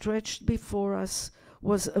that stretched before us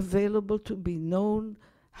was available to be known,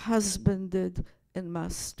 husbanded, and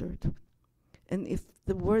mastered. And if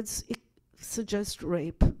the words suggest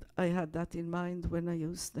rape, I had that in mind when I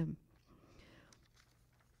used them.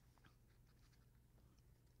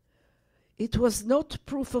 It was not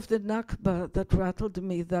proof of the Nakba that rattled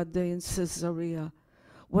me that day in Caesarea.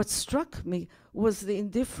 What struck me was the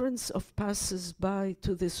indifference of passers-by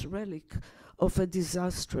to this relic of a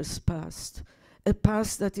disastrous past, a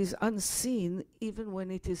past that is unseen even when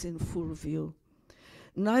it is in full view.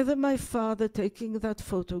 Neither my father taking that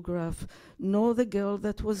photograph nor the girl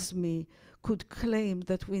that was me could claim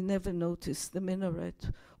that we never noticed the minaret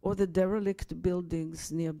or the derelict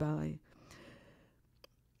buildings nearby.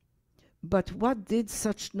 But what did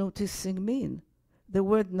such noticing mean? The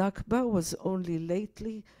word Nakba was only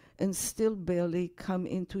lately and still barely come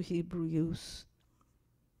into Hebrew use.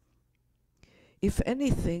 If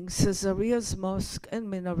anything, Caesarea's mosque and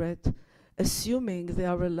minaret, assuming they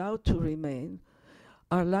are allowed to remain,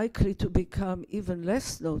 are likely to become even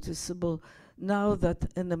less noticeable now that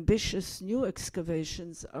an ambitious new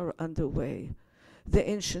excavations are underway. The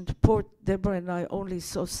ancient port Deborah and I only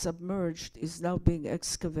saw submerged is now being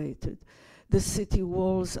excavated. The city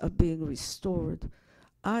walls are being restored.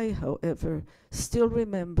 I, however, still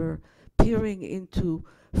remember peering into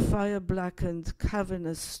fire-blackened,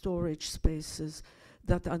 cavernous storage spaces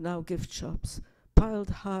that are now gift shops, piled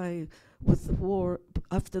high with the war,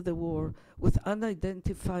 after the war, with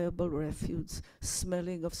unidentifiable refuse,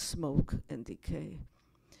 smelling of smoke and decay.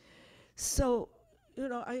 So, you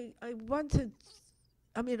know, I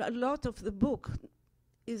mean, a lot of the book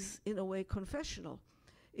is, in a way, confessional.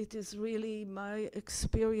 It is really my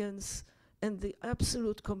experience and the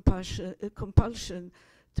absolute compulsion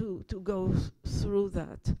to go through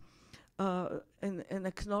that and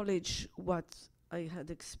acknowledge what I had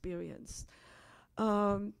experienced.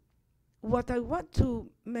 What I want to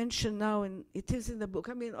mention now, and it is in the book,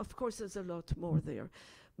 I mean, of course, there's a lot more there,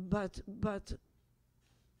 but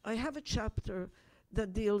I have a chapter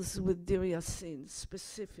that deals with Deir Yassin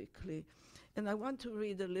specifically, and I want to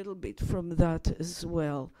read a little bit from that as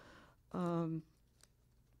well.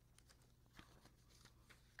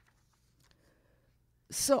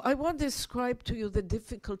 So I won't describe to you the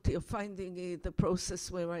difficulty of finding it, the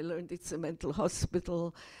process where I learned it's a mental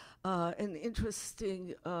hospital. An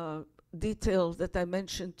interesting detail that I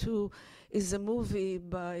mentioned too is a movie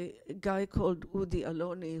by a guy called Udi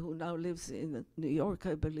Aloni, who now lives in New York,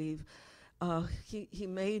 I believe. He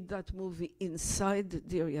made that movie inside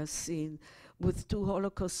Deir Yassin with two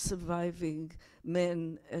Holocaust surviving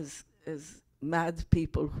men as mad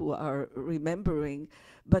people who are remembering,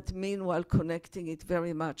 but meanwhile connecting it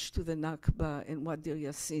very much to the Nakba and what Deir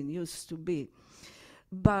Yassin used to be.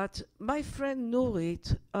 But my friend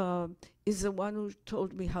Nurit is the one who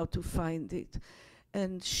told me how to find it.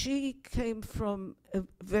 And she came from a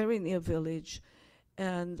very near village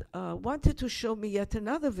and wanted to show me yet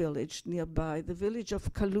another village nearby, the village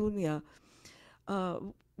of Kalunia,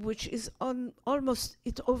 which is on almost,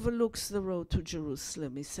 it overlooks the road to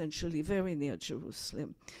Jerusalem, essentially, very near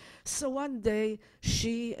Jerusalem. So one day,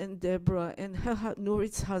 she and Deborah and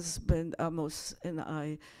Nurit's husband, Amos, and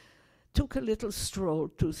I took a little stroll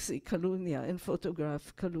to see Kalunia and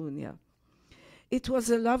photograph Kalunia. It was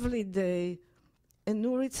a lovely day, and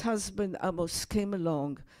Nurit's husband, Amos, came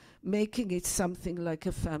along, making it something like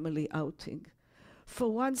a family outing. For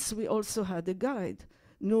once, we also had a guide.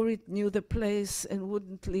 Nurit knew the place and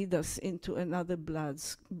wouldn't lead us into another blind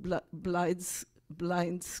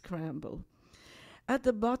scramble. At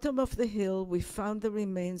the bottom of the hill, we found the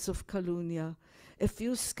remains of Kalunia, a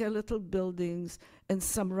few skeletal buildings and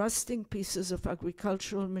some rusting pieces of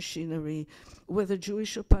agricultural machinery. Whether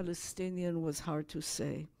Jewish or Palestinian was hard to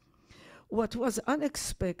say. What was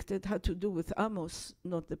unexpected had to do with Amos,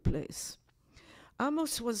 not the place.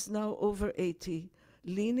 Amos was now over 80,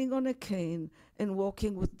 leaning on a cane and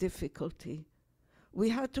walking with difficulty. We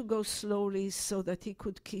had to go slowly so that he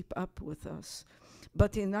could keep up with us.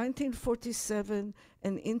 But in 1947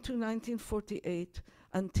 and into 1948,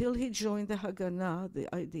 until he joined the Haganah, the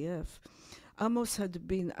IDF, Amos had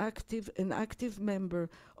been an active member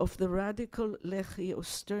of the radical Lehi or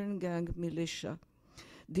Stern Gang militia,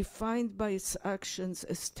 defined by its actions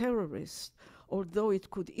as terrorist, although it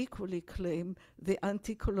could equally claim the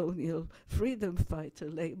anti-colonial freedom fighter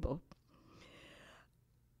label.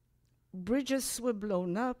 Bridges were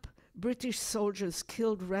blown up, British soldiers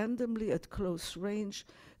killed randomly at close range.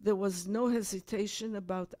 There was no hesitation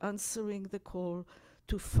about answering the call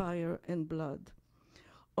to fire and blood.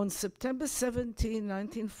 On September 17,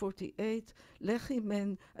 1948, Lehi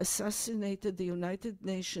men assassinated the United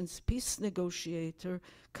Nations peace negotiator,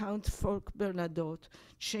 Count Folke Bernadotte,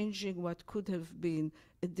 changing what could have been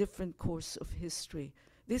a different course of history.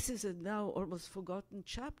 This is a now almost forgotten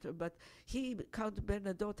chapter, but Count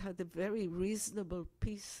Bernadotte, had a very reasonable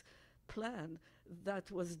peace plan that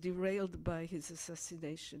was derailed by his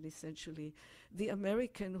assassination, essentially. The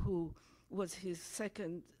American who was his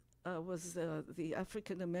second was the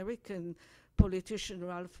African-American politician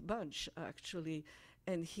Ralph Bunche, actually,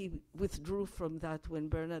 and he withdrew from that when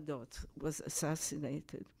Bernadotte was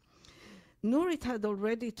assassinated. Nurit had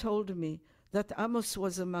already told me that Amos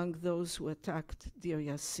was among those who attacked Deir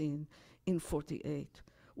Yassin in 48.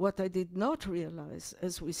 What I did not realize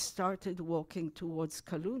as we started walking towards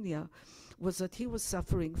Kalunia was that he was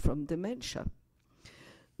suffering from dementia.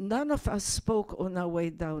 None of us spoke on our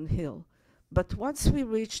way downhill. But once we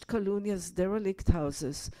reached Kalunia's derelict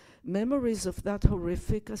houses, memories of that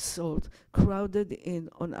horrific assault crowded in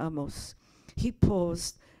on Amos. He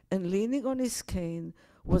paused and, leaning on his cane,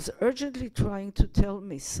 was urgently trying to tell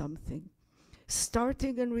me something.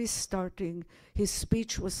 Starting and restarting, his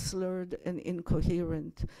speech was slurred and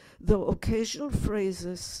incoherent, though occasional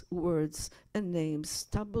phrases, words, and names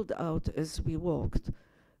stumbled out as we walked.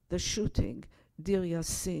 The shooting, Deir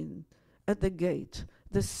Yassin, at the gate,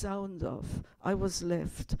 the sound of, I was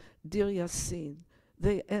left, Deir Yassin.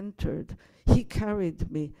 They entered. He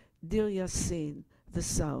carried me, Deir Yassin, the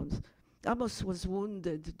sound. Amos was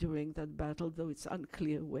wounded during that battle, though it's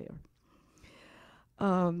unclear where.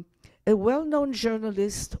 A well-known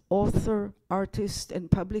journalist, author, artist, and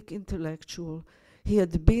public intellectual, he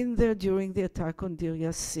had been there during the attack on Deir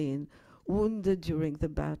Yassin, wounded during the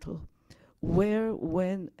battle. Where,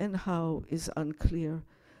 when, and how is unclear.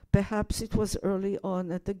 Perhaps it was early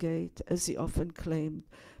on at the gate, as he often claimed.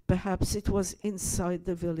 Perhaps it was inside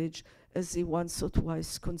the village, as he once or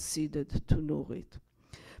twice conceded to Nurit.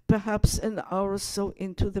 Perhaps an hour or so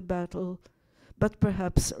into the battle, but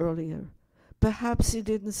perhaps earlier. Perhaps he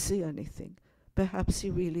didn't see anything. Perhaps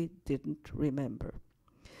he really didn't remember.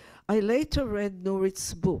 I later read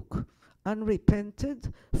Nurit's book,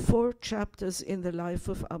 Unrepented, 4 chapters in the life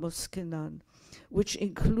of Amos Kenan, which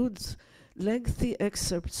includes lengthy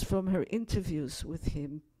excerpts from her interviews with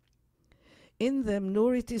him. In them,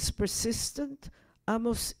 Nurit is persistent,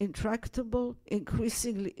 Amos intractable,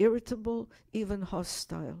 increasingly irritable, even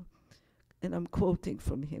hostile. And I'm quoting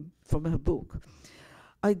from her book.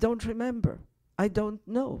 I don't remember. I don't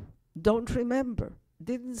know. Don't remember.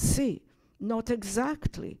 Didn't see. Not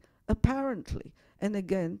exactly. Apparently. And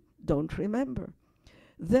again, don't remember.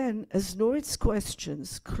 Then, as Nurit's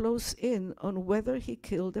questions close in on whether he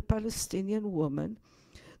killed a Palestinian woman,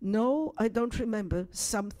 no, I don't remember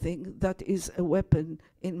something that is a weapon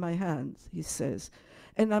in my hand, he says.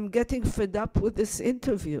 And I'm getting fed up with this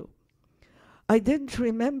interview. I didn't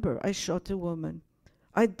remember I shot a woman.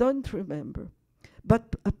 I don't remember.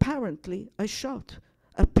 But apparently I shot.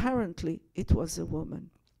 Apparently it was a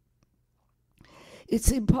woman.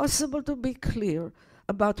 It's impossible to be clear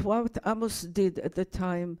about what Amos did at the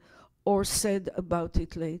time or said about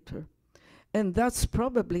it later. And that's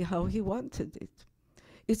probably how he wanted it.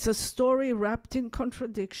 It's a story wrapped in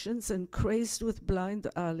contradictions and crazed with blind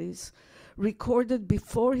alleys, recorded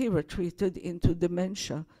before he retreated into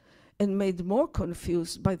dementia and made more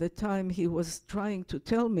confused by the time he was trying to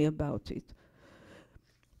tell me about it.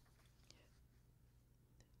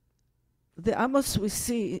 The Amos we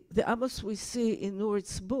see in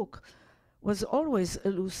Nurit's book was always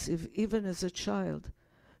elusive, even as a child.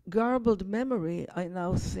 Garbled memory, I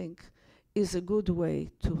now think, is a good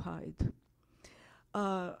way to hide.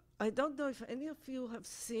 I don't know if any of you have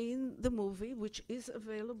seen the movie, which is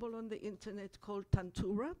available on the internet, called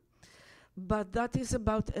Tantura, but that is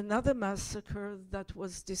about another massacre that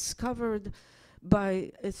was discovered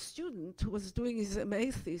by a student who was doing his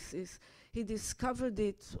MA thesis. He discovered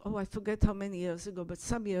it, I forget how many years ago, but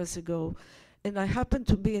some years ago. And I happened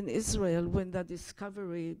to be in Israel when that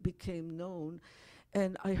discovery became known.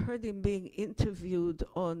 And I heard him being interviewed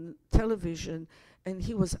on television, and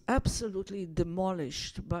he was absolutely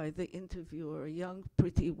demolished by the interviewer, a young,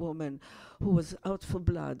 pretty woman who was out for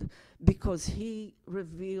blood, because he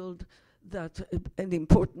revealed that an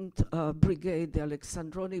important brigade, the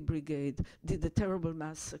Alexandroni Brigade, did a terrible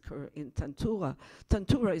massacre in Tantura.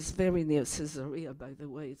 Tantura is very near Caesarea, by the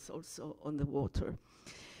way. It's also on the water.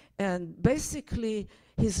 And basically,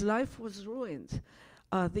 his life was ruined.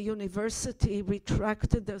 The university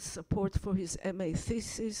retracted their support for his MA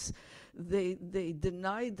thesis. They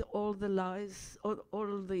denied all the lies,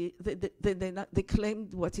 they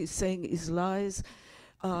claimed what he's saying is lies.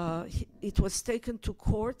 It was taken to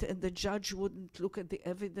court, and the judge wouldn't look at the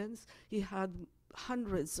evidence. He had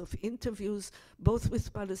hundreds of interviews, both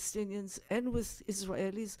with Palestinians and with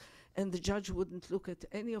Israelis, and the judge wouldn't look at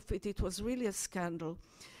any of it. It was really a scandal.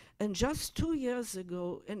 And just 2 years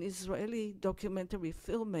ago, an Israeli documentary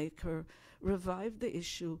filmmaker revived the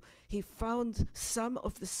issue. He found some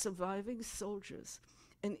of the surviving soldiers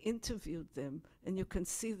and interviewed them, and you can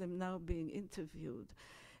see them now being interviewed.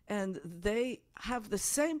 And they have the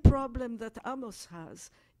same problem that Amos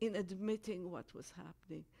has in admitting what was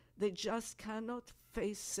happening. They just cannot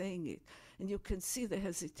face saying it. And you can see the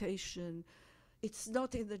hesitation. It's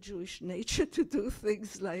not in the Jewish nature to do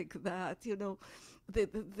things like that, you know.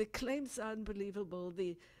 The claims are unbelievable.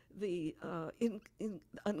 The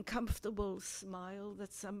uncomfortable smile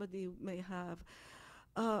that somebody may have.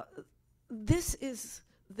 This is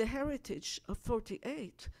the heritage of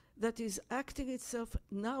 48 that is acting itself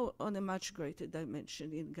now on a much greater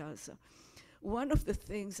dimension in Gaza. One of the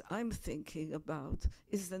things I'm thinking about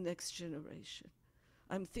is the next generation.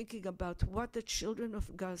 I'm thinking about what the children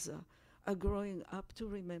of Gaza are growing up to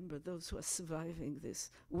remember, those who are surviving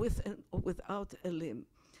this with or without a limb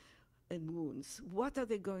and wounds. What are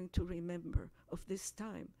they going to remember of this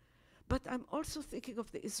time? But I'm also thinking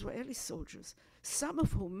of the Israeli soldiers, some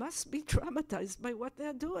of whom must be traumatized by what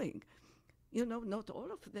they're doing. You know, not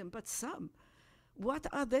all of them, but some. What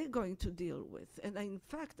are they going to deal with? And in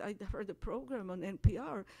fact, I heard a program on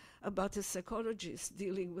NPR about a psychologist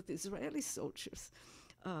dealing with Israeli soldiers,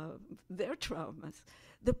 their traumas.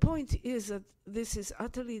 The point is that this is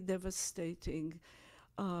utterly devastating.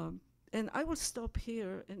 And I will stop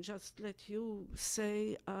here and just let you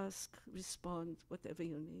say, ask, respond, whatever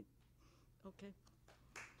you need. Okay?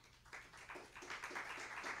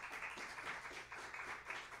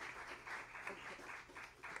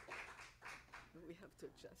 We have to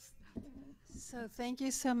adjust that. So thank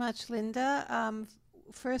you so much, Linda.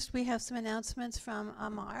 First, we have some announcements from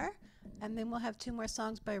Amar, and then we'll have 2 more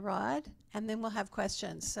songs by Rod, and then we'll have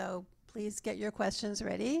questions. So please get your questions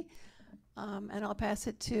ready. And I'll pass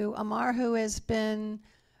it to Amar, who has been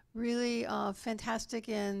really fantastic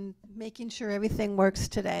in making sure everything works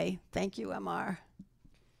today. Thank you, Amar.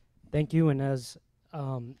 Thank you, Inez.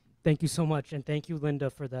 Thank you so much, and thank you, Linda,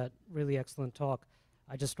 for that really excellent talk.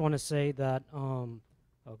 I just want to say that,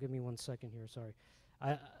 give me 1 second here, sorry.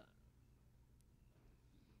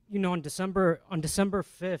 You know, on December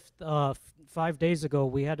 5th, 5 days ago,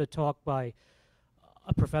 we had a talk by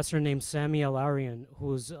a professor named Sami El-Arian,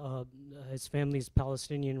 who's his family's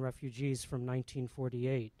Palestinian refugees from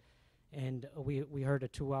 1948, and we heard a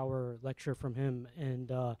 2-hour lecture from him.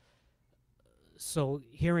 And so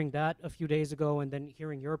hearing that a few days ago, and then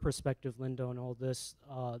hearing your perspective, Linda, on all this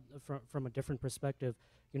from a different perspective,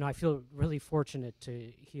 you know, I feel really fortunate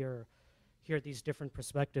to hear these different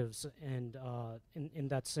perspectives. And in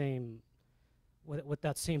that same with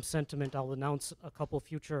that same sentiment, I'll announce a couple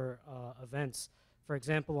future events. For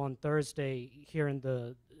example, on Thursday, here in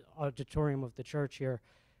the auditorium of the church here,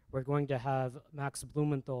 we're going to have Max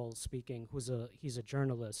Blumenthal speaking, he's a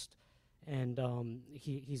journalist, and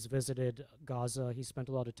he's visited Gaza. He spent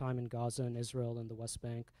a lot of time in Gaza and Israel and the West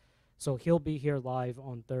Bank. So he'll be here live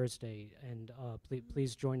on Thursday, and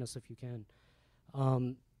please join us if you can.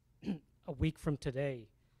 A week from today,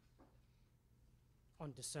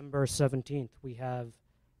 on December 17th, we have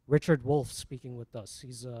Richard Wolff speaking with us.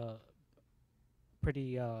 He's a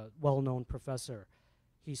pretty well-known professor.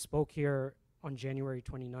 He spoke here on January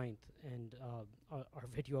 29th, and our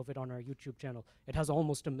video of it on our YouTube channel, it has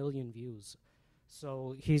almost 1 million views.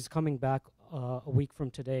 So he's coming back a week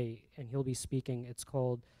from today, and he'll be speaking.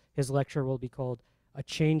 His lecture will be called A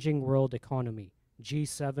Changing World Economy,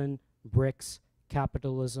 G7, BRICS,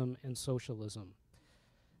 capitalism, and socialism.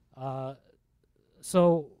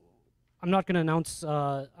 So I'm not going to announce.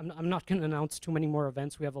 I'm not going to announce too many more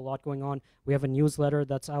events. We have a lot going on. We have a newsletter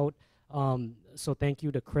that's out. So thank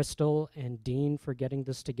you to Crystal and Dean for getting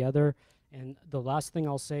this together. And the last thing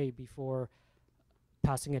I'll say before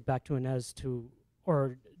passing it back to Inez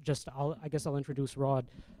I guess I'll introduce Rod.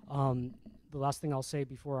 The last thing I'll say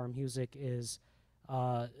before our music is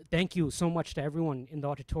thank you so much to everyone in the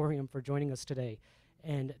auditorium for joining us today.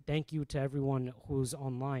 And thank you to everyone who's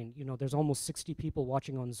online. You know, there's almost 60 people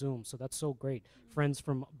watching on Zoom, so that's so great. Friends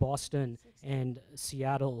from Boston and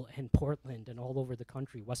Seattle and Portland and all over the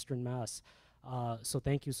country, Western Mass. So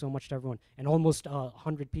thank you so much to everyone. And almost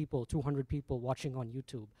 100 people, 200 people watching on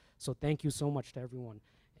YouTube. So thank you so much to everyone.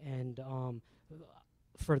 And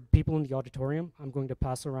for people in the auditorium, I'm going to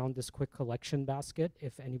pass around this quick collection basket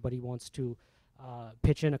if anybody wants to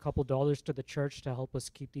pitch in a couple dollars to the church to help us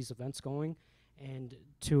keep these events going. And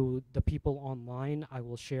to the people online, I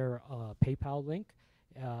will share a PayPal link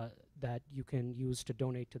that you can use to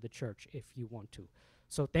donate to the church if you want to.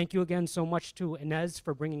 So thank you again so much to Inez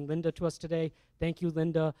for bringing Linda to us today. Thank you,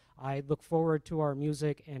 Linda. I look forward to our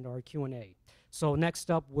music and our Q&A. So next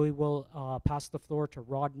up, we will pass the floor to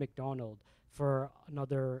Rod McDonald for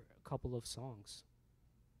another couple of songs.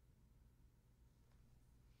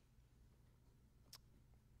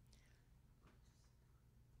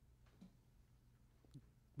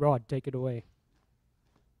 Rod, take it away.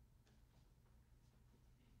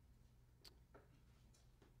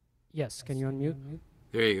 Yes, can you unmute?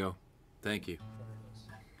 There you go. Thank you.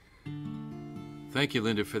 Thank you,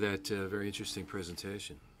 Linda, for that very interesting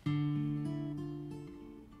presentation.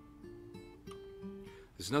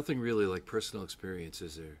 There's nothing really like personal experience,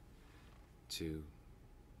 is there, to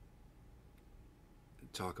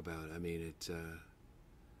talk about? I mean,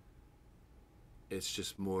 it's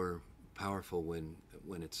just more powerful when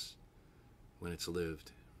it's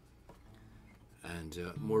lived, and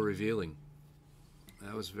more revealing.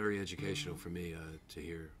 That was very educational for me to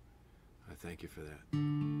hear. I thank you for that.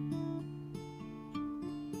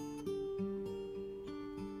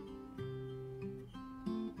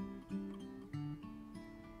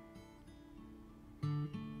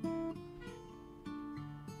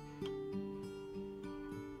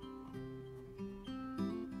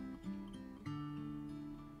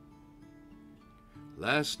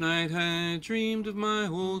 Last night I dreamed of my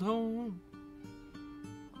old home,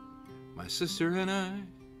 my sister and I,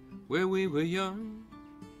 where we were young.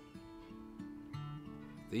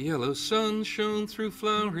 The yellow sun shone through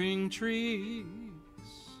flowering trees.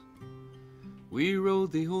 We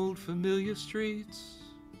rode the old familiar streets.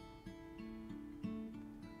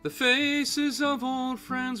 The faces of old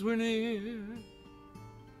friends were near,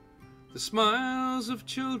 the smiles of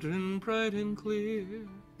children bright and clear.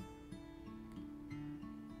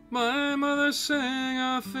 My mother sang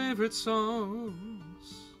our favorite songs.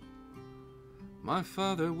 My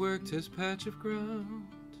father worked his patch of ground.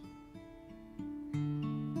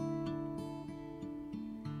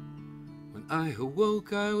 When I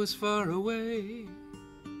awoke, I was far away,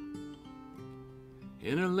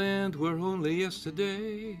 in a land where only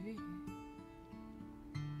yesterday,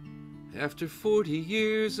 after 40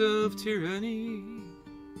 years of tyranny,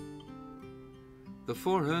 the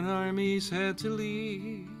foreign armies had to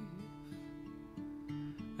leave.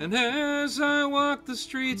 And as I walked the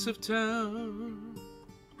streets of town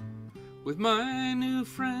with my new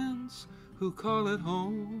friends who call it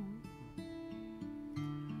home,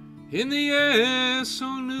 in the air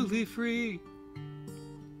so newly free,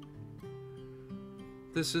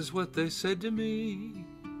 this is what they said to me.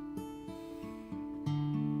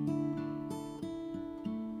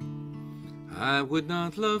 I would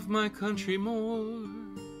not love my country more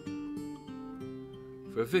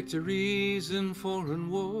for victories in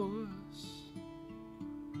foreign wars.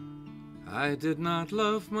 I did not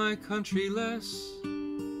love my country less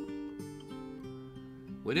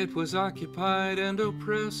when it was occupied and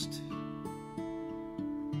oppressed,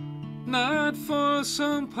 not for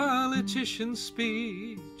some politician's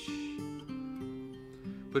speech,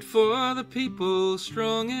 but for the people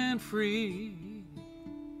strong and free.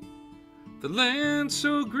 The land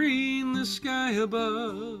so green, the sky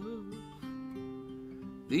above,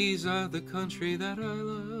 these are the country that I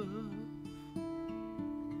love.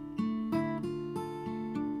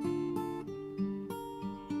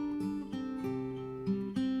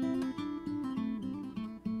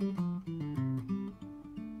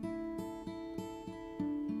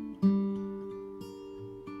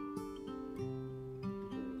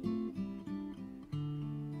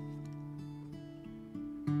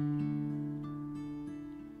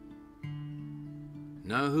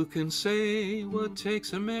 Now who can say what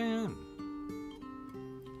takes a man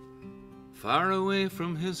far away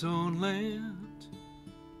from his own land?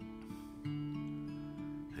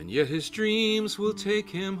 And yet his dreams will take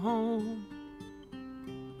him home,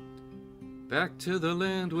 back to the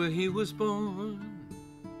land where he was born,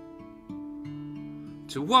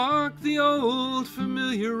 to walk the old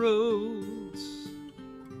familiar roads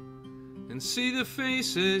and see the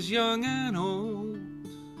faces young and old.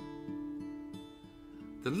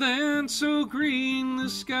 The land so green, the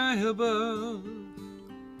sky above,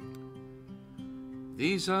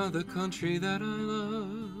 these are the country that I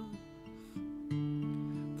love.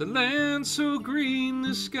 The land so green,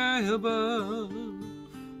 the sky above,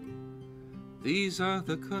 these are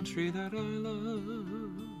the country that I love.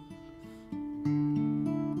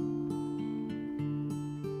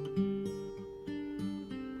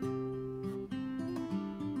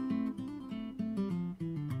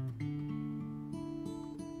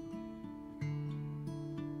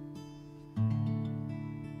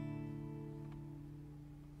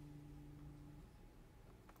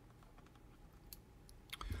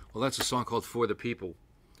 Well, that's a song called For the People.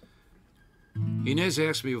 Inez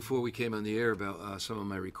asked me before we came on the air about some of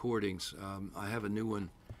my recordings. I have a new one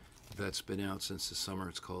that's been out since the summer.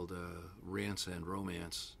 It's called Rants and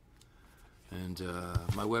Romance. And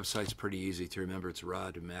my website's pretty easy to remember. It's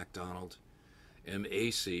Rod MacDonald,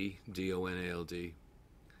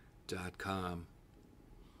 MacDonald.com.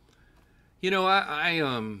 You know,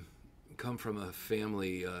 I come from a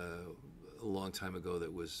family a long time ago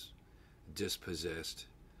that was dispossessed.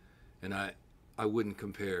 And I wouldn't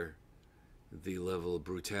compare the level of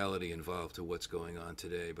brutality involved to what's going on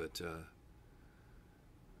today, but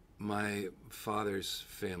my father's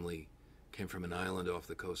family came from an island off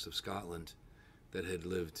the coast of Scotland that had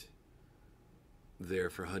lived there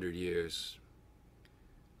for 100 years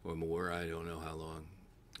or more, I don't know how long.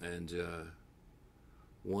 And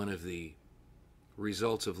one of the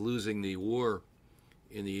results of losing the war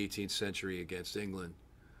in the 18th century against England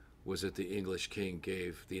was that the English king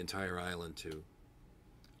gave the entire island to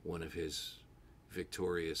one of his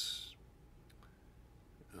victorious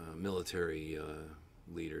military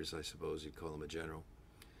leaders, I suppose you'd call him a general.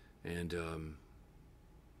 And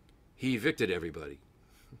he evicted everybody,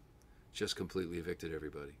 just completely evicted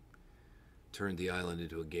everybody. Turned the island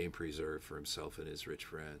into a game preserve for himself and his rich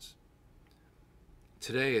friends.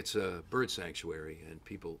 Today it's a bird sanctuary, and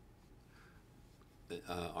people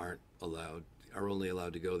are only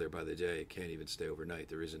allowed to go there by the day, can't even stay overnight.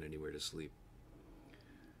 There isn't anywhere to sleep.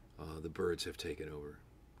 The birds have taken over.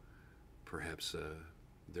 Perhaps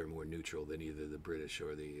they're more neutral than either the British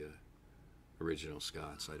or the original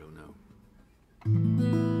Scots, I don't know.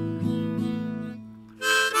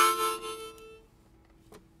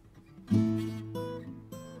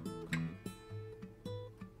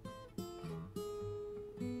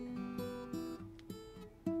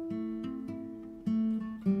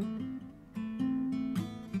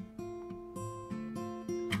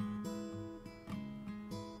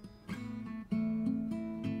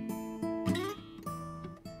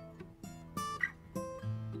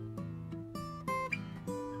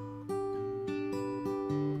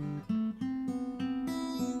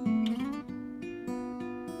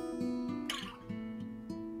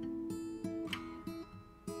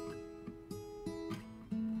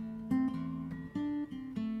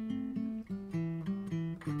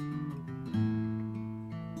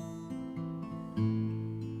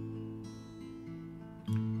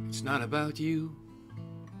 It's not about you,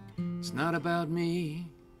 it's not about me,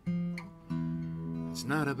 it's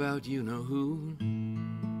not about you know who.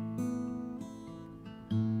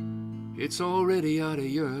 It's already out of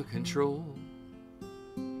your control,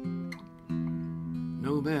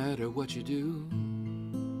 no matter what you do.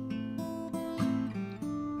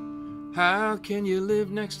 How can you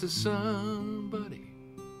live next to somebody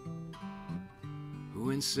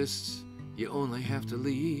who insists you only have to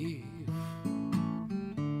leave?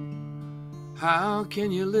 How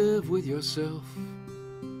can you live with yourself,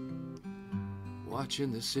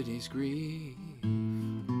 watching the cities grieve?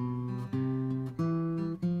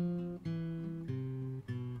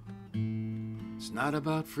 It's not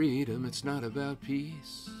about freedom, it's not about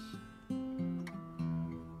peace,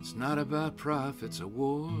 it's not about profits or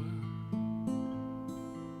war.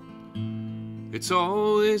 It's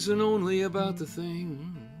always and only about the things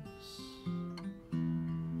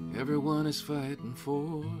everyone is fighting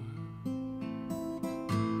for.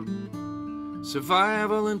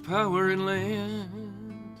 Survival and power and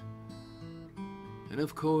land, and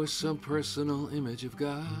of course some personal image of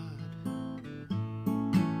God,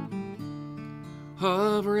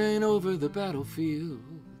 hovering over the battlefield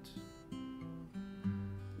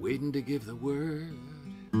waiting to give the word.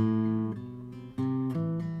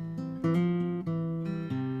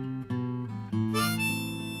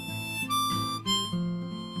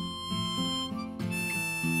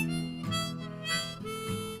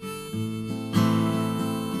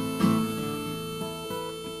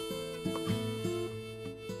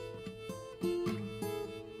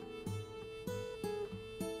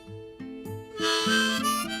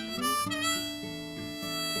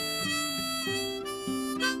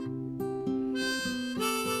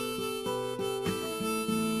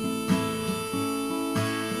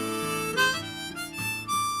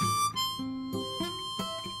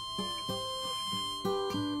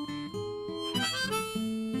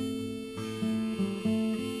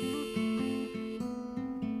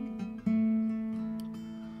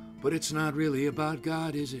 But it's not really about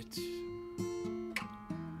God, is it?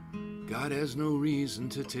 God has no reason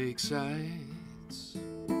to take sides.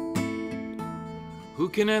 Who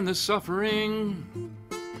can end the suffering?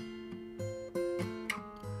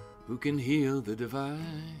 Who can heal the divide?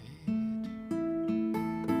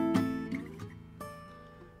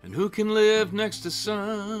 And who can live next to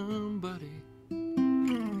somebody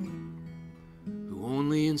who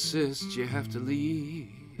only insists you have to leave?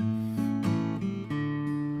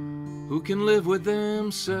 Who can live with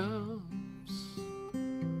themselves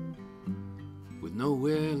with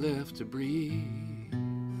nowhere left to breathe?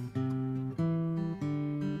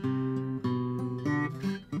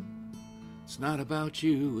 It's not about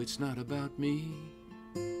you, it's not about me.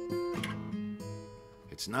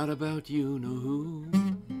 It's not about you, no who.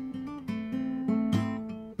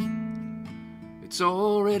 It's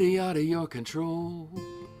already out of your control,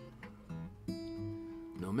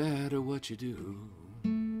 no matter what you do.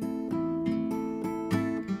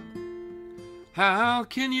 How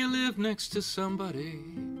can you live next to somebody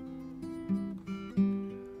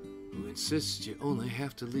who insists you only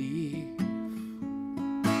have to leave?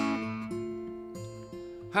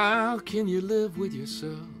 How can you live with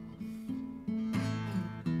yourself,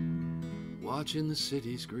 watching the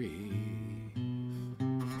cities grieve?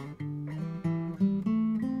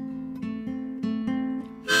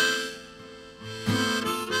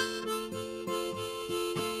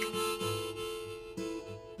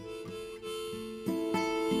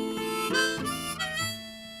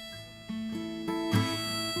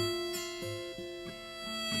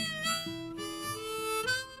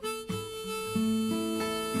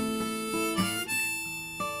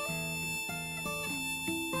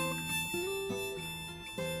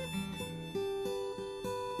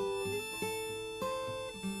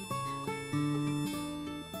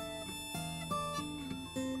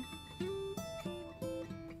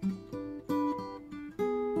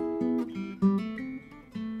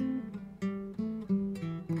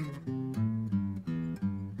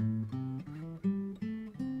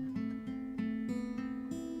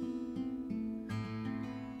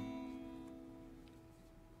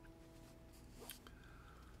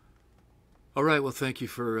 All right, well, thank you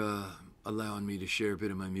for allowing me to share a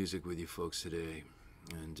bit of my music with you folks today.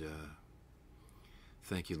 And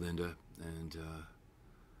thank you, Linda, and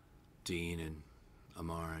Dean, and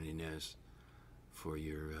Amar, and Inez for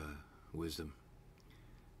your wisdom.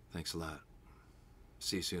 Thanks a lot.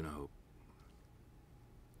 See you soon, I hope.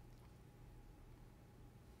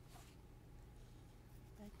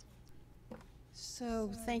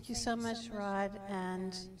 So thank you so much, Rod,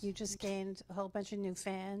 and you just gained a whole bunch of new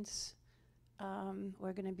fans.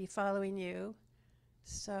 We're going to be following you.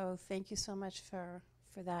 So thank you so much for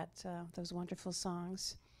that, those wonderful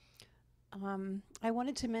songs. I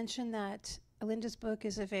wanted to mention that Linda's book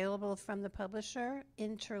is available from the publisher,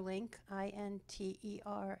 Interlink, I-N-T-E-R-L-I-N-K,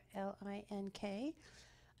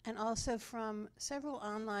 and also from several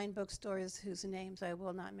online bookstores whose names I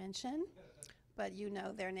will not mention, but you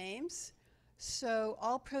know their names. So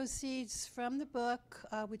all proceeds from the book,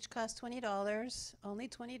 which cost $20, only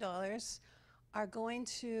 $20, are going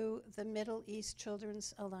to the Middle East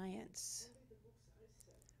Children's Alliance.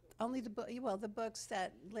 Only the books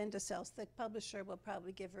that Linda sells. The publisher will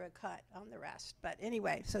probably give her a cut on the rest. But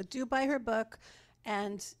anyway, so do buy her book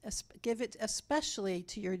and give it especially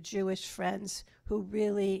to your Jewish friends who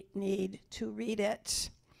really need to read it.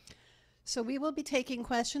 So we will be taking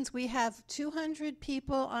questions. We have 200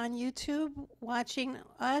 people on YouTube watching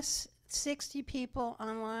us, 60 people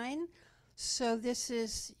online. So this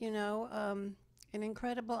is, an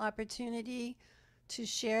incredible opportunity to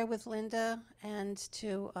share with Linda and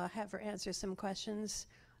to have her answer some questions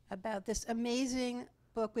about this amazing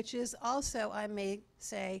book, which is also, I may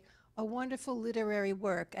say, a wonderful literary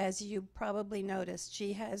work. As you probably noticed,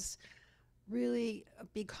 she has really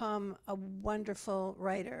become a wonderful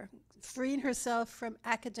writer. freeing herself from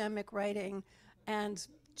academic writing and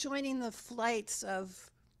joining the flights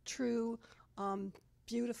of true,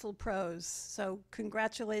 beautiful prose. So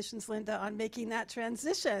congratulations, Linda, on making that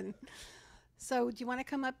transition. So do you want to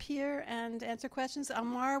come up here and answer questions?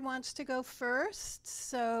 Amar wants to go first.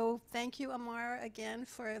 So thank you, Amar, again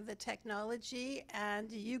for the technology,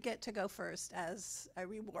 and you get to go first as a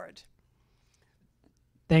reward.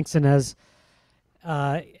 Thanks, Inez.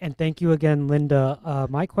 And thank you again, Linda.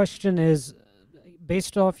 My question is,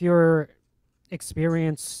 based off your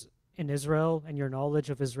experience in Israel and your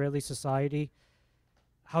knowledge of Israeli society,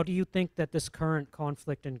 how do you think that this current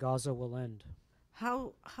conflict in Gaza will end?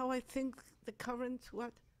 How I think the current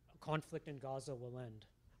what? Conflict in Gaza will end.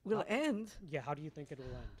 Will end? Yeah, how do you think it will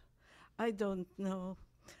end? I don't know.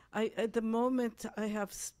 At the moment, I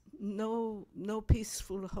have no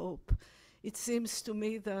peaceful hope. It seems to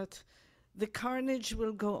me that the carnage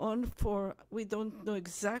will go on for, we don't know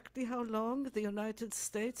exactly how long. The United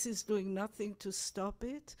States is doing nothing to stop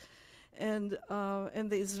it. And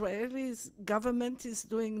the Israeli government is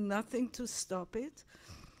doing nothing to stop it.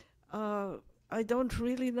 I don't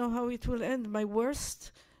really know how it will end. My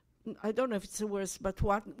worst, I don't know if it's the worst, but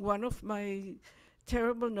one of my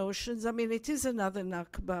terrible notions, I mean, it is another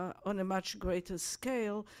Nakba on a much greater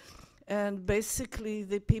scale, and basically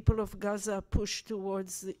the people of Gaza are pushed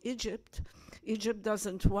towards Egypt. Egypt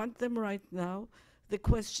doesn't want them right now. The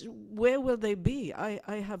question, where will they be? I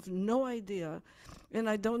have no idea, and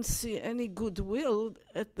I don't see any goodwill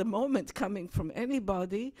at the moment coming from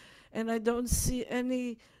anybody, and I don't see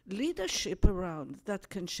any leadership around that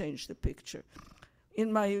can change the picture.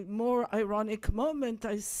 In my more ironic moment,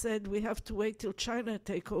 I said we have to wait till China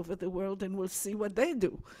take over the world and we'll see what they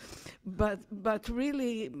do. But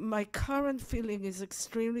really, my current feeling is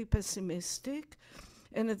extremely pessimistic,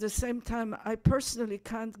 and at the same time, I personally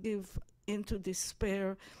can't give into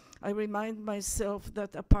despair. I remind myself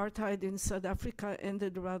that apartheid in South Africa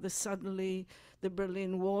ended rather suddenly. The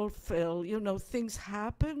Berlin Wall fell. You know, things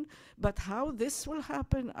happen, but how this will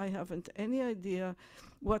happen, I haven't any idea.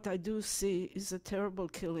 What I do see is a terrible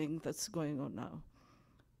killing that's going on now.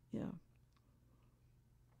 Yeah.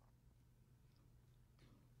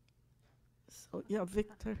 So, yeah,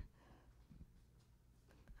 Victor.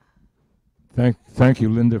 Thank you,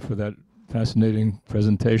 Linda, for that fascinating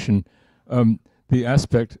presentation. The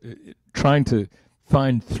aspect, trying to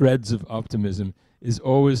find threads of optimism is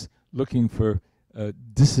always looking for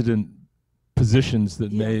dissident positions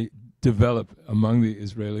that may develop among the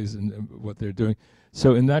Israelis and what they're doing.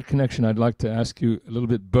 So in that connection, I'd like to ask you a little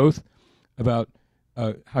bit both about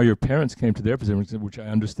how your parents came to their position, which I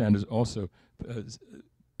understand is also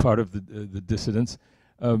part of the dissidents,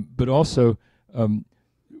 but also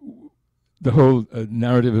the whole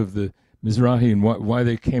narrative of the Mizrahi and why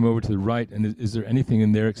they came over to the right, and is there anything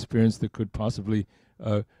in their experience that could possibly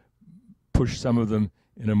push some of them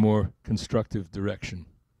in a more constructive direction?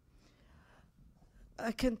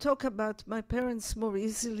 I can talk about my parents more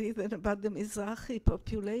easily than about the Mizrahi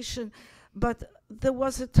population, but there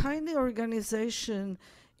was a tiny organization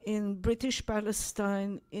in British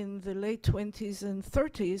Palestine in the late 20s and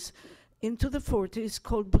 30s into the 40s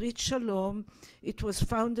called Brit Shalom. It was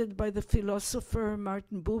founded by the philosopher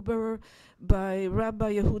Martin Buber, by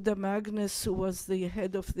Rabbi Yehuda Magnus, who was the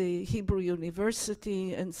head of the Hebrew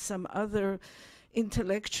University, and some other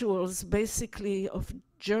intellectuals, basically of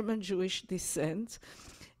German Jewish descent.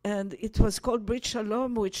 And it was called Brit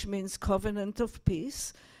Shalom, which means covenant of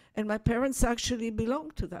peace. And my parents actually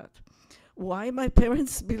belonged to that. Why my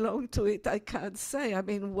parents belong to it, I can't say. I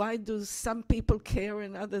mean, why do some people care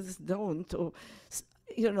and others don't? Or,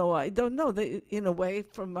 you know, I don't know. In a way,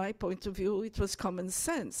 from my point of view, it was common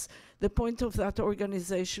sense. The point of that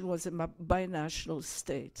organization was a binational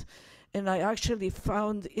state. And I actually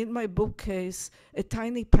found in my bookcase a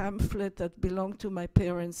tiny pamphlet that belonged to my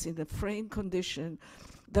parents in a framed condition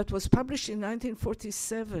that was published in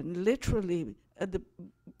 1947, literally at the,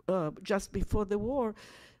 just before the war,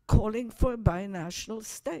 calling for a binational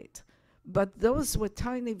state. But those were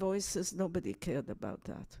tiny voices. Nobody cared about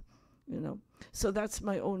that, you know. So that's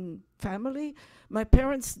my own family. My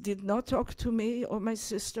parents did not talk to me or my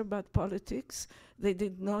sister about politics. They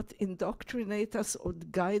did not indoctrinate us or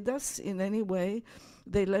guide us in any way.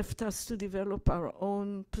 They left us to develop our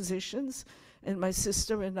own positions. And my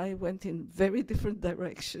sister and I went in very different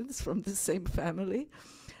directions from the same family.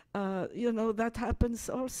 You know, that happens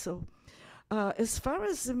also. As far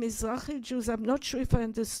as the Mizrahi Jews, I'm not sure if I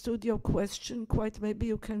understood your question quite. Maybe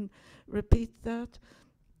you can repeat that.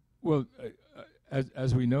 Well,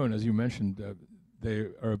 as we know, and as you mentioned, they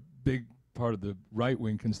are a big part of the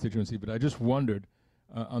right-wing constituency, but I just wondered,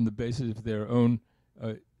 on the basis of their own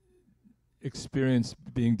experience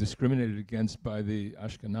being discriminated against by the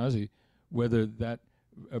Ashkenazi, whether that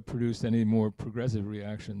produced any more progressive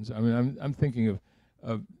reactions. I mean, I'm thinking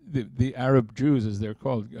of the Arab Jews, as they're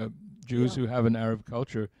called, Jews who have an Arab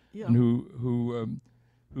culture and who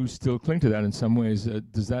still cling to that in some ways.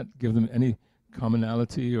 Does that give them any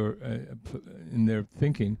commonality or in their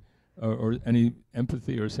thinking, or any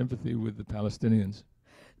empathy or sympathy with the Palestinians?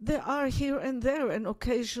 There are here and there an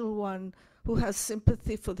occasional one who has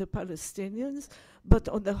sympathy for the Palestinians, but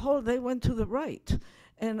on the whole, they went to the right.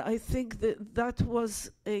 And I think that that was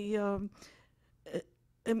an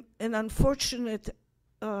unfortunate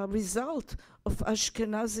result of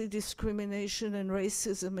Ashkenazi discrimination and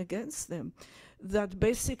racism against them, that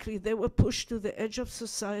basically they were pushed to the edge of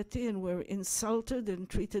society and were insulted and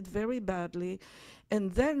treated very badly. And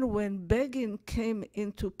then when Begin came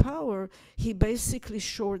into power, he basically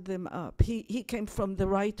shored them up. He came from the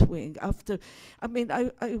right wing after, I mean,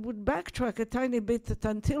 I would backtrack a tiny bit that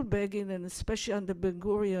until Begin, and especially under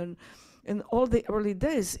Ben-Gurion, in all the early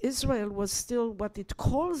days, Israel was still what it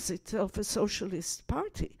calls itself a socialist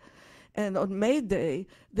party. And on May Day,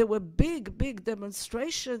 there were big, big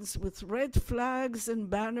demonstrations with red flags and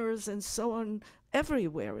banners and so on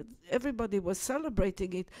everywhere. Everybody was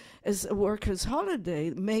celebrating it as a workers' holiday,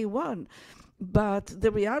 May 1. But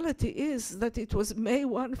the reality is that it was May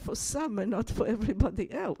 1 for some and not for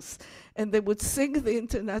everybody else. And they would sing the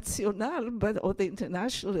International, or the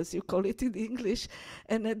International, as you call it in English,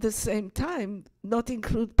 and at the same time not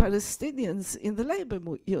include Palestinians in the labor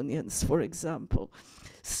unions, for example.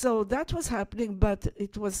 So that was happening, but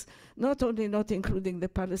it was not only not including the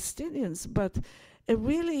Palestinians, but a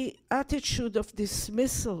really attitude of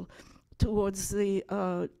dismissal towards the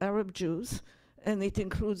Arab Jews, and it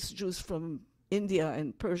includes Jews from India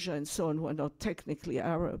and Persia and so on, who are not technically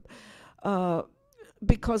Arab,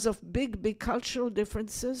 because of big, big cultural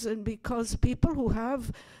differences, and because people who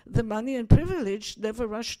have the money and privilege never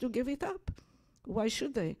rush to give it up. Why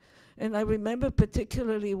should they? And I remember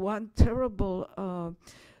particularly one terrible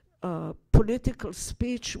political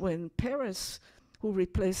speech when Peres, who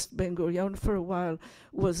replaced Ben-Gurion for a while,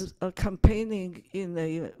 was campaigning in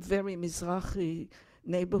a very Mizrahi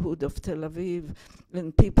neighborhood of Tel Aviv,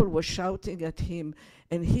 and people were shouting at him,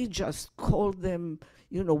 and he just called them,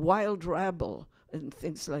 you know, wild rabble and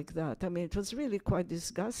things like that. I mean, it was really quite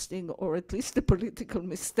disgusting, or at least a political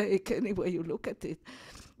mistake, any way you look at it.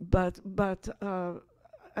 But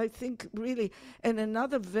I think really, and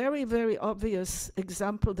another very, very obvious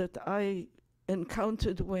example that I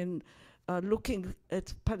encountered when looking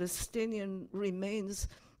at Palestinian remains,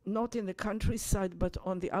 not in the countryside, but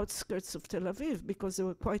on the outskirts of Tel Aviv, because there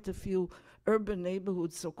were quite a few urban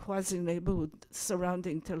neighborhoods or quasi-neighborhoods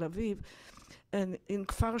surrounding Tel Aviv. And in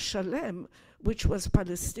Kfar Shalem, which was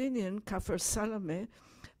Palestinian, Kafr Salameh,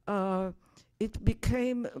 it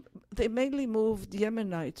became, they mainly moved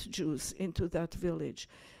Yemenite Jews into that village.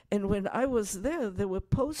 And when I was there were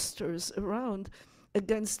posters around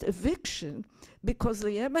against eviction, because the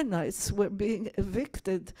Yemenites were being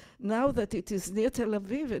evicted now that it is near Tel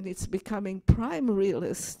Aviv and it's becoming prime real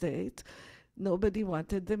estate. Nobody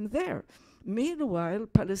wanted them there. Meanwhile,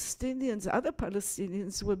 Palestinians, other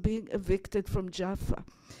Palestinians were being evicted from Jaffa.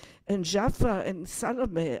 And Jaffa and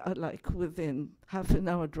Salameh are like within half an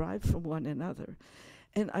hour drive from one another.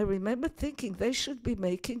 And I remember thinking they should be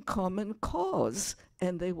making common cause,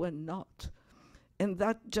 and they were not. And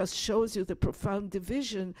that just shows you the profound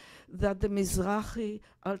division that the Mizrahi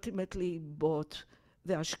ultimately bought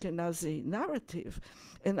the Ashkenazi narrative.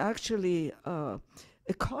 And actually, a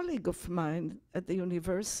colleague of mine at the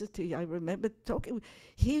university, I remember talking,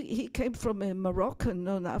 he came from a Moroccan,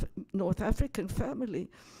 North African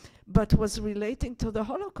family, but was relating to the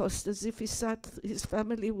Holocaust as if his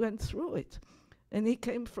family went through it. And he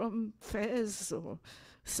came from Fez or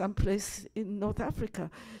someplace in North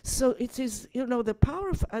Africa. So it is, you know, the power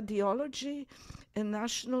of ideology and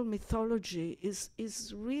national mythology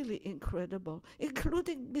is really incredible,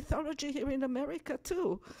 including mythology here in America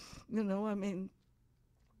too. You know, I mean,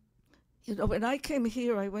 you know, when I came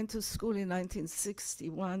here, I went to school in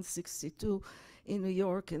 1961, 62 in New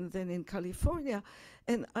York and then in California.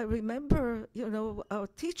 And I remember, you know, our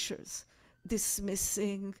teachers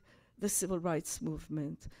dismissing the civil rights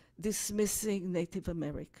movement, dismissing Native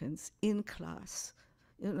Americans in class,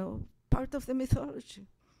 you know, part of the mythology.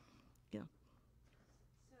 Yeah.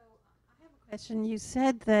 So I have a question. You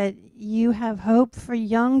said that you have hope for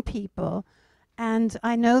young people, and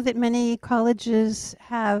I know that many colleges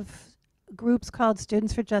have groups called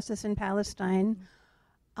Students for Justice in Palestine,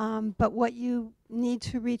 but what you need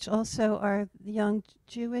to reach also are the young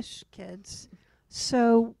Jewish kids.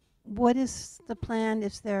 So what is the plan?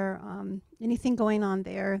 Is there anything going on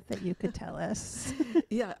there that you could tell us?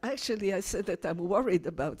 Yeah, actually, I said that I'm worried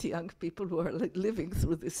about young people who are living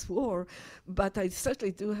through this war, but I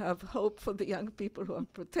certainly do have hope for the young people who are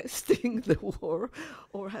protesting the war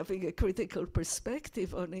or having a critical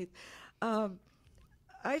perspective on it.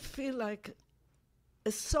 I feel like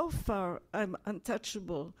so far I'm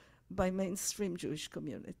untouchable by mainstream Jewish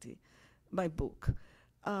community, my book.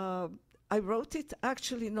 I wrote it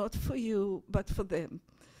actually not for you, but for them.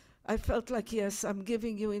 I felt like, yes, I'm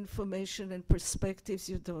giving you information and perspectives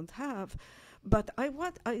you don't have, but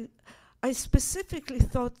I specifically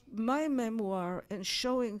thought my memoir and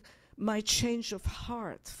showing my change of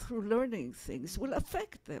heart through learning things will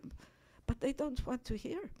affect them, but they don't want to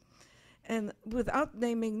hear. And without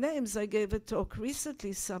naming names, I gave a talk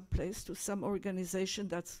recently someplace to some organization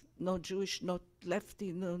that's not Jewish, not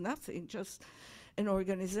lefty, no nothing, just an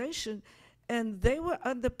organization, and they were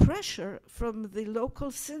under pressure from the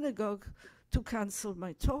local synagogue to cancel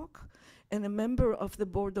my talk, and a member of the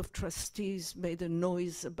board of trustees made a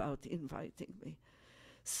noise about inviting me.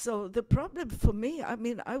 So the problem for me, I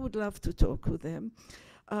mean, I would love to talk with them.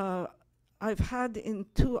 I've had in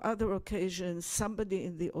 2 other occasions somebody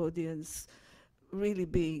in the audience really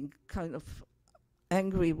being kind of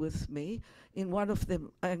angry with me, in one of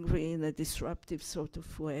them angry in a disruptive sort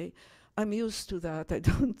of way. I'm used to that.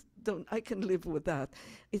 I can live with that.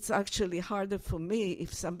 It's actually harder for me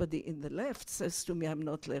if somebody in the left says to me, I'm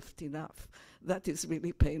not left enough. That is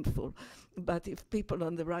really painful. But if people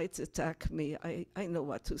on the right attack me, I know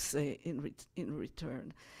what to say in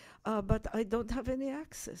return. But I don't have any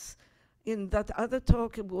access. In that other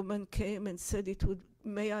talk, a woman came and said,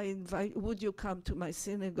 would you come to my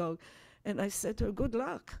synagogue? And I said to her, good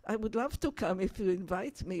luck. I would love to come if you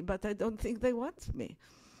invite me, but I don't think they want me.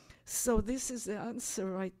 So this is the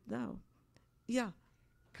answer right now. Yeah.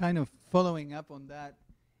 Kind of following up on that,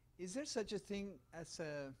 is there such a thing as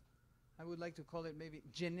I would like to call it maybe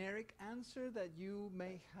generic answer that you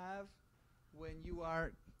may have when you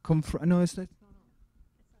are no, is that?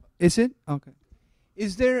 Is it? Okay.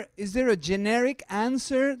 Is there a generic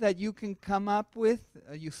answer that you can come up with,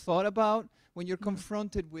 you thought about, when you're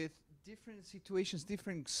confronted with different situations,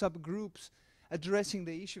 different subgroups, addressing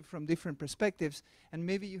the issue from different perspectives, and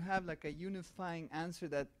maybe you have like a unifying answer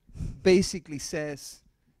that basically says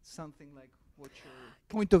something like what your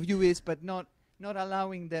point of view is, but not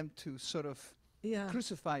allowing them to sort of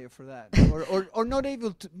crucify you for that, or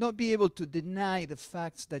not be able to deny the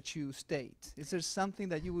facts that you state. Is there something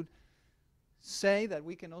that you would say that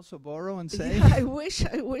we can also borrow and say? Yeah, I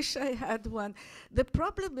wish I had one. The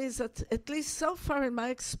problem is that, at least so far in my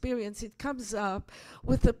experience, it comes up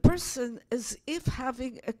with a person as if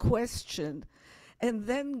having a question and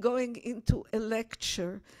then going into a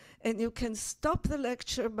lecture, and you can stop the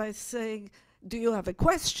lecture by saying, do you have a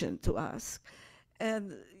question to ask?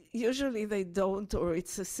 And usually they don't, or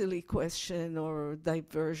it's a silly question or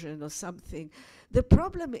diversion or something. The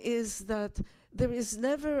problem is that there is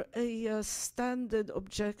never a standard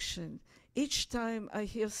objection. Each time I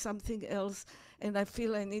hear something else and I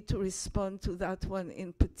feel I need to respond to that one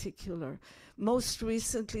in particular. Most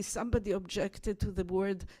recently, somebody objected to the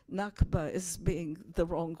word Nakba as being the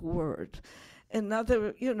wrong word.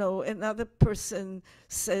 Another person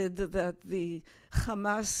said that the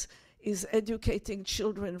Hamas is educating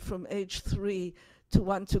children from age 3 to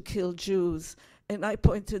want to kill Jews. And I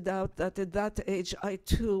pointed out that at that age, I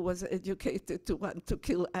too was educated to want to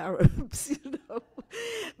kill Arabs,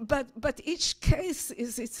 But each case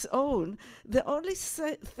is its own. The only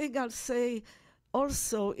thing I'll say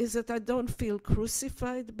also is that I don't feel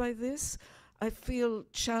crucified by this. I feel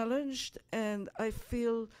challenged, and I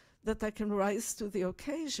feel that I can rise to the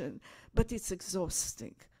occasion, but it's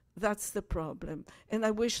exhausting. That's the problem. And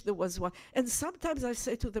I wish there was one. And sometimes I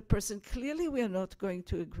say to the person, clearly we are not going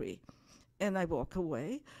to agree. And I walk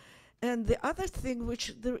away. And the other thing,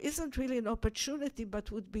 which there isn't really an opportunity,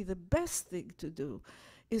 but would be the best thing to do,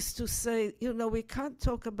 is to say, we can't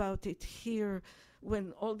talk about it here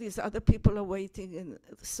when all these other people are waiting, and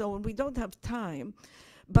so on. We don't have time,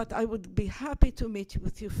 but I would be happy to meet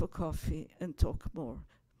with you for coffee and talk more.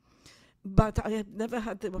 But I have never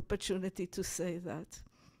had the opportunity to say that.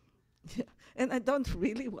 Yeah. And I don't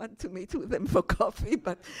really want to meet with them for coffee,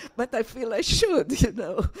 but I feel I should,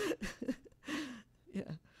 Yeah.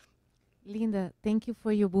 Linda, thank you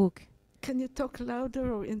for your book. Can you talk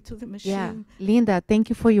louder or into the machine? Yeah, Linda, thank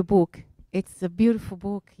you for your book. It's a beautiful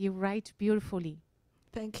book. You write beautifully.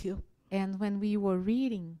 Thank you. And when we were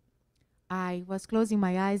reading, I was closing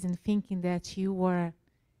my eyes and thinking that you were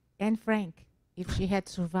Anne Frank, if she had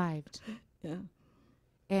survived. Yeah.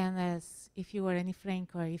 And as if you were Annie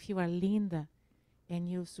Frank or if you are Linda and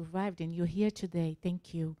you survived and you're here today,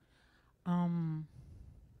 thank you. How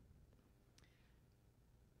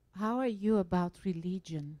are you about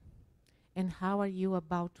religion? And how are you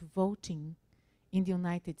about voting in the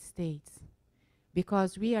United States?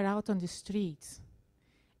 Because we are out on the streets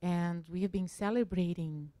and we've been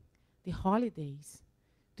celebrating the holidays.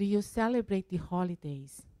 Do you celebrate the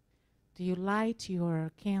holidays? Do you light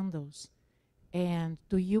your candles? And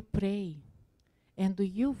do you pray? And do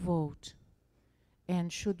you vote?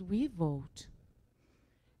 And should we vote?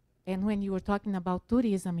 And when you were talking about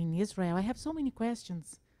tourism in Israel, I have so many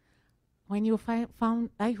questions. When you I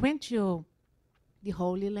went to the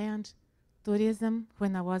Holy Land tourism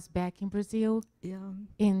when I was back in Brazil,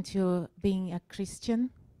 into being a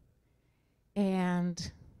Christian.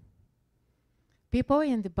 And people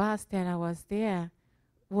in the bus that I was there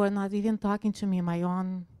were not even talking to me, my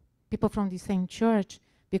own people from the same church,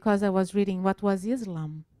 because I was reading what was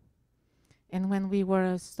Islam. And when we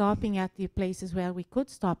were stopping at the places where we could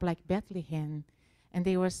stop, like Bethlehem, and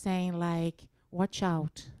they were saying, like, watch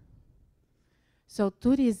out. So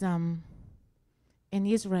tourism in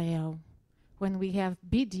Israel, when we have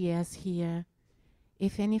BDS here,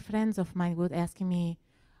 if any friends of mine would ask me,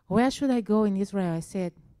 where should I go in Israel? I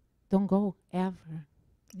said, don't go ever.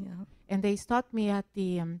 Yeah. And they stopped me at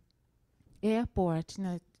the airport in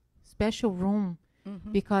a special room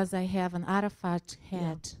because I have an Arafat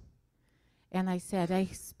hat. And I said, I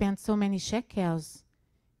spent so many shekels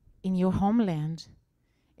in your homeland,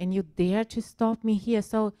 and you dare to stop me here.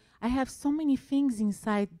 So I have so many things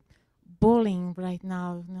inside boiling right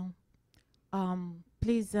now. You know,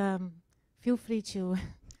 please feel free to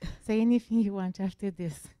say anything you want after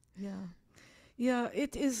this. Yeah,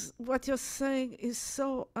 it is, what you're saying is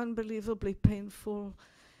so unbelievably painful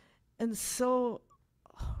and so,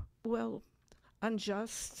 well,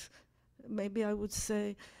 unjust, maybe I would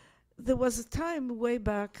say. There was a time way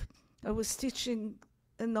back, I was teaching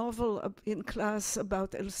a novel in class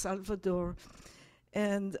about El Salvador,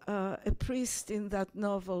 and a priest in that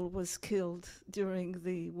novel was killed during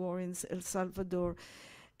the war in El Salvador.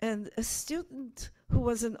 And a student who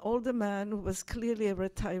was an older man, who was clearly a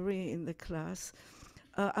retiree in the class,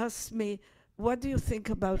 asked me, what do you think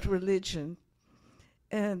about religion?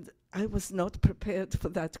 And I was not prepared for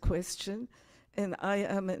that question, and I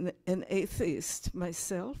am an atheist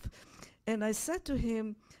myself. And I said to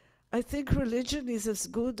him, I think religion is as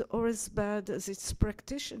good or as bad as its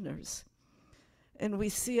practitioners. And we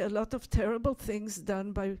see a lot of terrible things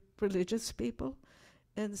done by religious people,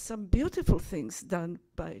 and some beautiful things done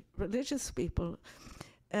by religious people.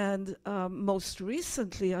 And most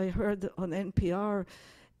recently, I heard on NPR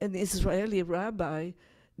an Israeli rabbi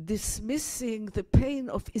dismissing the pain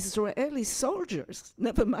of Israeli soldiers,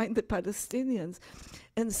 never mind the Palestinians,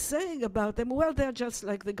 and saying about them, well, they're just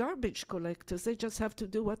like the garbage collectors. They just have to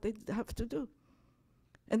do what they have to do.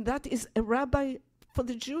 And that is a rabbi for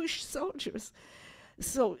the Jewish soldiers.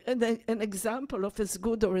 So an example of as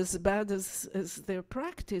good or as bad as their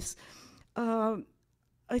practice.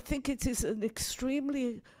 I think it is an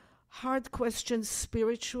extremely hard question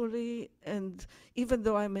spiritually, and even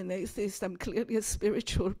though I'm an atheist, I'm clearly a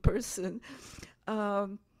spiritual person.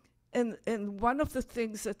 And one of the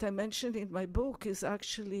things that I mentioned in my book is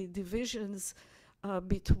actually divisions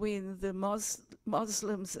between the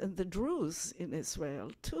Muslims and the Druze in Israel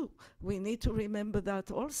too. We need to remember that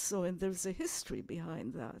also, and there's a history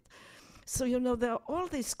behind that. So, you know, there are all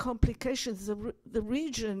these complications. The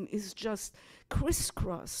region is just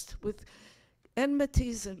crisscrossed with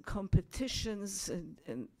enmities and competitions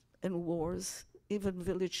and wars, even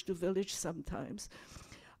village to village sometimes.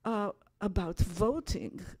 About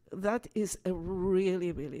voting, that is a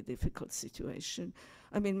really, really difficult situation.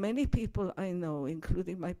 I mean, many people I know,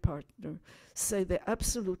 including my partner, say they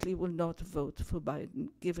absolutely will not vote for Biden,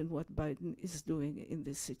 given what Biden is doing in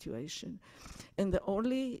this situation. And the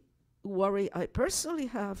only worry I personally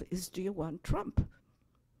have is, do you want Trump?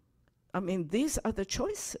 I mean, these are the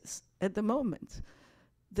choices at the moment.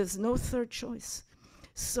 There's no third choice.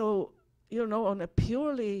 So, you know, on a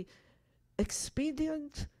purely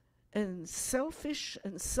expedient and selfish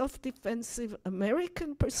and self-defensive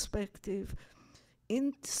American perspective,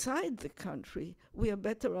 inside the country, we are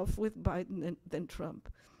better off with Biden than Trump.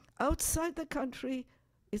 Outside the country,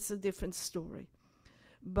 it's a different story.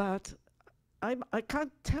 But I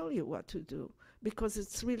can't tell you what to do, because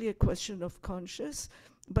it's really a question of conscience,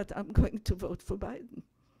 but I'm going to vote for Biden.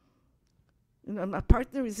 You know, my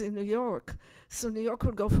partner is in New York, so New York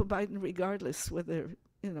will go for Biden regardless whether,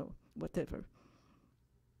 you know, whatever.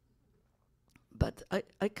 But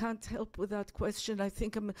I can't help with that question. I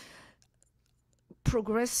think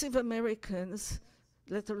progressive Americans,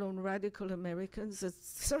 let alone radical Americans,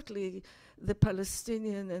 certainly the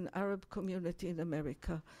Palestinian and Arab community in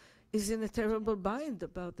America is in a terrible bind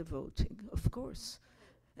about the voting, of course.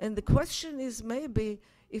 And the question is maybe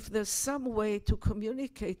if there's some way to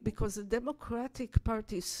communicate, because the Democratic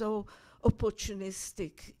Party is so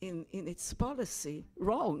opportunistic in its policy,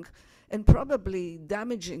 wrong, and probably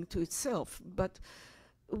damaging to itself, but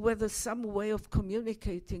whether some way of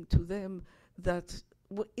communicating to them that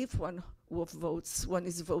if one votes, one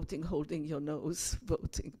is voting holding your nose,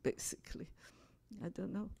 voting basically. I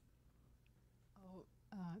don't know.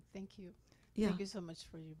 Thank you. Yeah. Thank you so much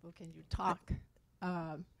for your book and your talk.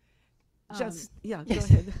 Go Yes.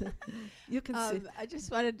 ahead. You can sit. I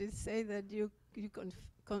just wanted to say that you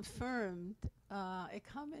confirmed a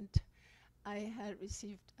comment I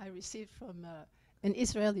received from an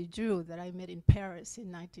Israeli Jew that I met in Paris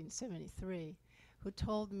in 1973, who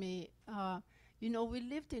told me, we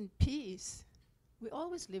lived in peace. We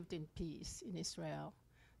always lived in peace in Israel,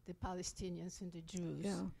 the Palestinians and the Jews.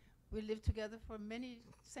 Yeah. We lived together for many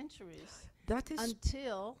centuries. That is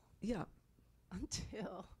until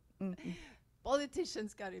Mhm.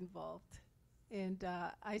 politicians got involved. And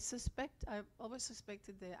I've always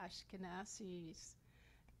suspected the Ashkenazis'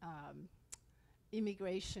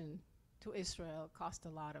 immigration to Israel caused a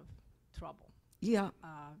lot of trouble. Yeah.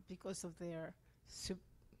 Because of their,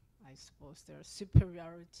 their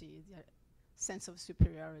superiority, their sense of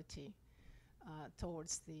superiority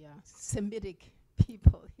towards the Semitic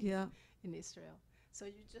people in Israel. So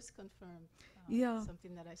you just confirmed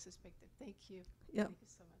something that I suspected. Thank you. Yeah. Thank you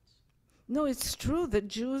so much. No, it's true that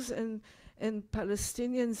Jews and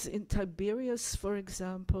Palestinians in Tiberias, for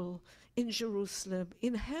example, in Jerusalem,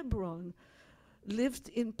 in Hebron, lived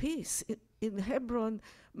in peace. In Hebron,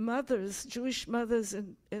 mothers, Jewish mothers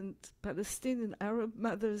and Palestinian Arab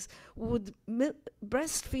mothers would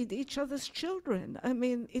breastfeed each other's children. I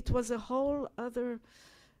mean, it was a whole other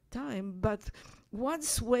time. But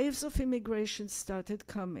once waves of immigration started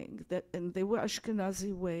coming, and they were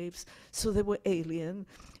Ashkenazi waves, so they were alien,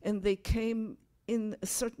 and they came in a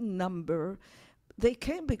certain number. They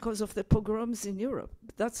came because of the pogroms in Europe.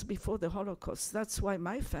 That's before the Holocaust. That's why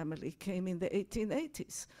my family came in the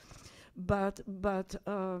 1880s. But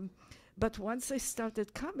once they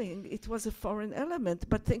started coming, it was a foreign element.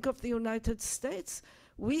 But think of the United States.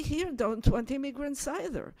 We here don't want immigrants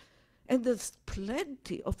either. And there's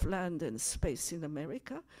plenty of land and space in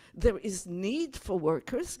America. There is need for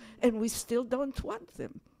workers, and we still don't want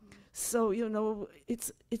them. So,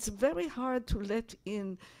 it's very hard to let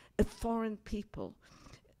in a foreign people.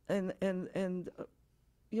 And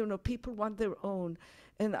people want their own.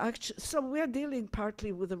 And so we're dealing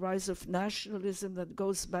partly with the rise of nationalism that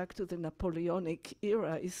goes back to the Napoleonic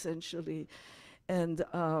era, essentially. And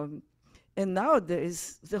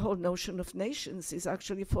nowadays, the whole notion of nations is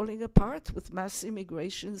actually falling apart with mass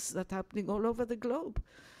immigrations that are happening all over the globe.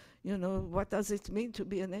 What does it mean to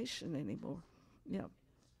be a nation anymore? Yeah.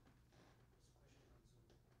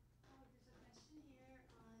 There's a question here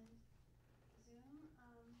on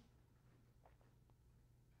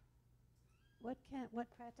Zoom. What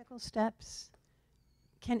practical steps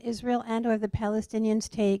can Israel and/or the Palestinians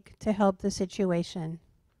take to help the situation?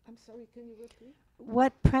 I'm sorry, can you repeat?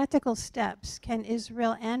 What practical steps can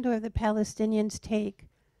Israel and/or the Palestinians take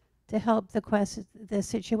to help the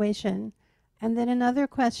situation? And then another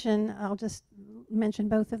question, I'll just mention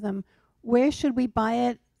both of them. Where should we buy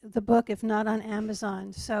it, the book, if not on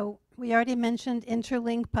Amazon? So we already mentioned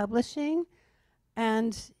Interlink Publishing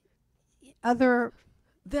and other.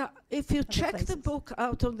 If you check places. the book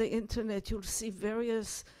out on the internet, you'll see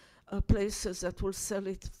various places that will sell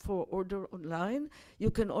it for order online.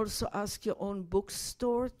 You can also ask your own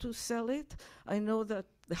bookstore to sell it. I know that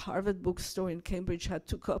the Harvard bookstore in Cambridge had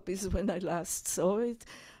 2 copies when I last saw it.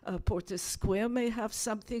 Porter Square may have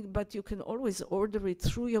something, but you can always order it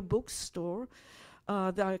through your bookstore.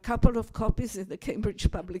 There are a couple of copies in the Cambridge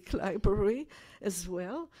Public Library as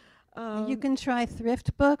well. You can try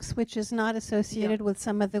Thrift Books, which is not associated with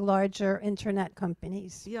some of the larger internet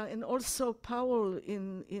companies. Yeah, and also Powell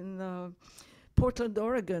in Portland,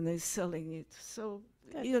 Oregon is selling it. So,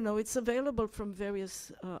 it's available from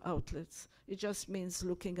various outlets. It just means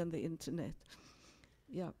looking on the internet.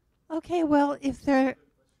 Yeah. Okay, well, if there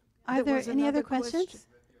are there any other questions?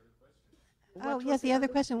 Oh, yes, the other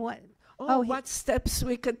question. What steps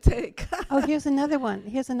we could take? Here's another one.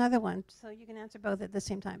 So you can answer both at the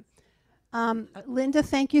same time. Linda,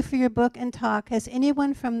 thank you for your book and talk. Has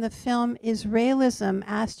anyone from the film Israelism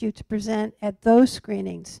asked you to present at those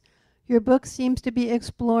screenings? Your book seems to be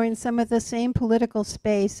exploring some of the same political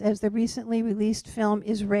space as the recently released film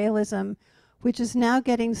Israelism, which is now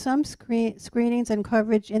getting some screenings and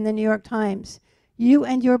coverage in the New York Times. You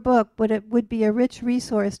and your book would be a rich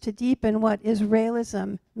resource to deepen what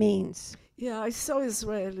Israelism means. Yeah, I saw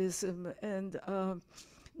Israelism, and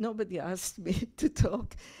nobody asked me to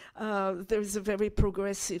talk. There's a very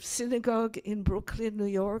progressive synagogue in Brooklyn, New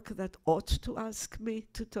York, that ought to ask me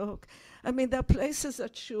to talk. I mean, there are places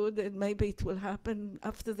that should, and maybe it will happen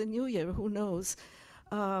after the new year, who knows.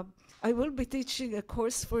 I will be teaching a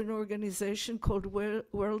course for an organization called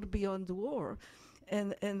World Beyond War,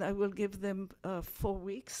 and I will give them 4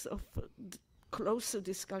 weeks of closer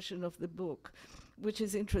discussion of the book, which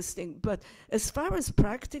is interesting. But as far as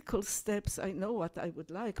practical steps, I know what I would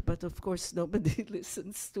like, but of course nobody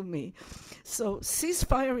listens to me. So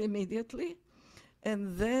ceasefire immediately,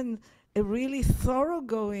 and then a really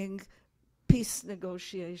thoroughgoing peace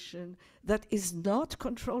negotiation that is not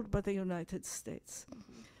controlled by the United States,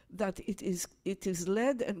 that it is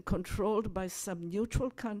led and controlled by some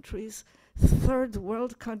neutral countries, third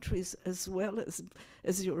world countries as well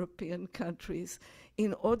as European countries,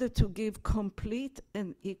 in order to give complete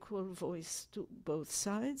and equal voice to both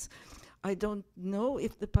sides. I don't know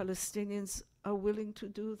if the Palestinians are willing to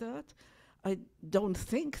do that. I don't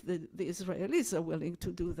think that the Israelis are willing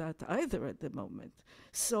to do that either at the moment.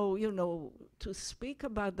 So, you know, to speak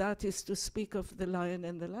about that is to speak of the lion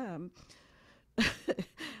and the lamb.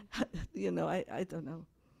 You know, I don't know.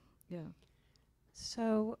 Yeah.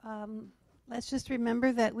 So let's just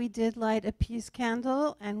remember that we did light a peace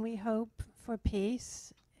candle, and we hope for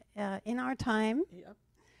peace in our time. Yep.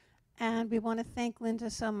 And we want to thank Linda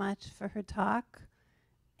so much for her talk.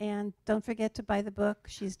 And don't forget to buy the book.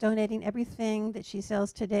 She's donating everything that she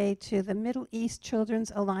sells today to the Middle East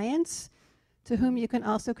Children's Alliance, to whom you can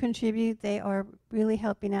also contribute. They are really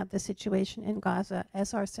helping out the situation in Gaza,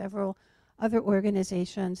 as are several other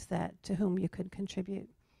organizations to whom you could contribute.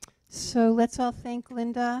 So let's all thank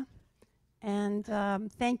Linda, and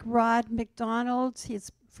thank Rod McDonald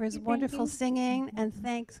for his wonderful singing, and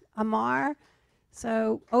thanks Amar.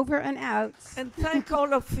 So over and out. And thank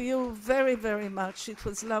all of you very, very much. It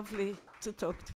was lovely to talk to you.